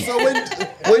broken into.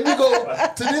 when you go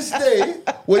to this day,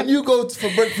 when you go for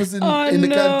breakfast in, Oh, in the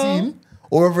no. canteen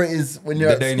or wherever it is when you're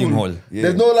The at dining school, hall, yeah.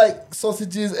 there's no like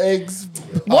sausages, eggs.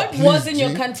 What please, was in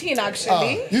your G. canteen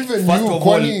actually? Even First you, of all,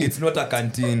 Kwani, it's not a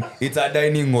canteen, it's a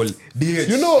dining hall. DH.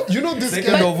 you know this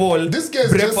Second guy. of all, this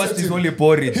guy's just breakfast is setting- only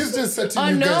porridge. He's just setting Oh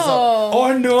you guys up. no.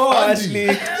 Oh no, Andy. Ashley.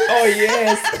 Oh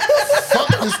yes. Fuck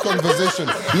this conversation.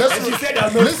 Let's And she said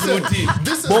I'm not listen. fruity.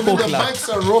 This has Bombo been the clap. mics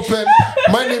are open.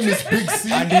 My name is Big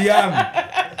C. And the young.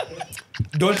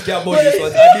 Don't care about this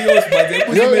one. Adios,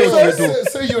 man. Yo,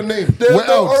 say your name. There's We're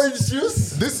no out. orange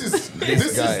juice. This is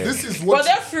guy. this is Were what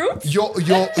there fruit?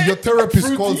 your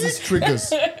therapist calls these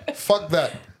triggers. Fuck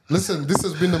that. Listen, this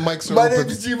has been the mics are My open. name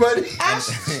is G Money.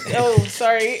 Oh,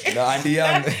 sorry. And the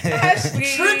young. Ashley.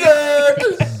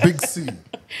 Triggered. Big C.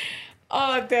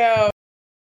 Oh damn.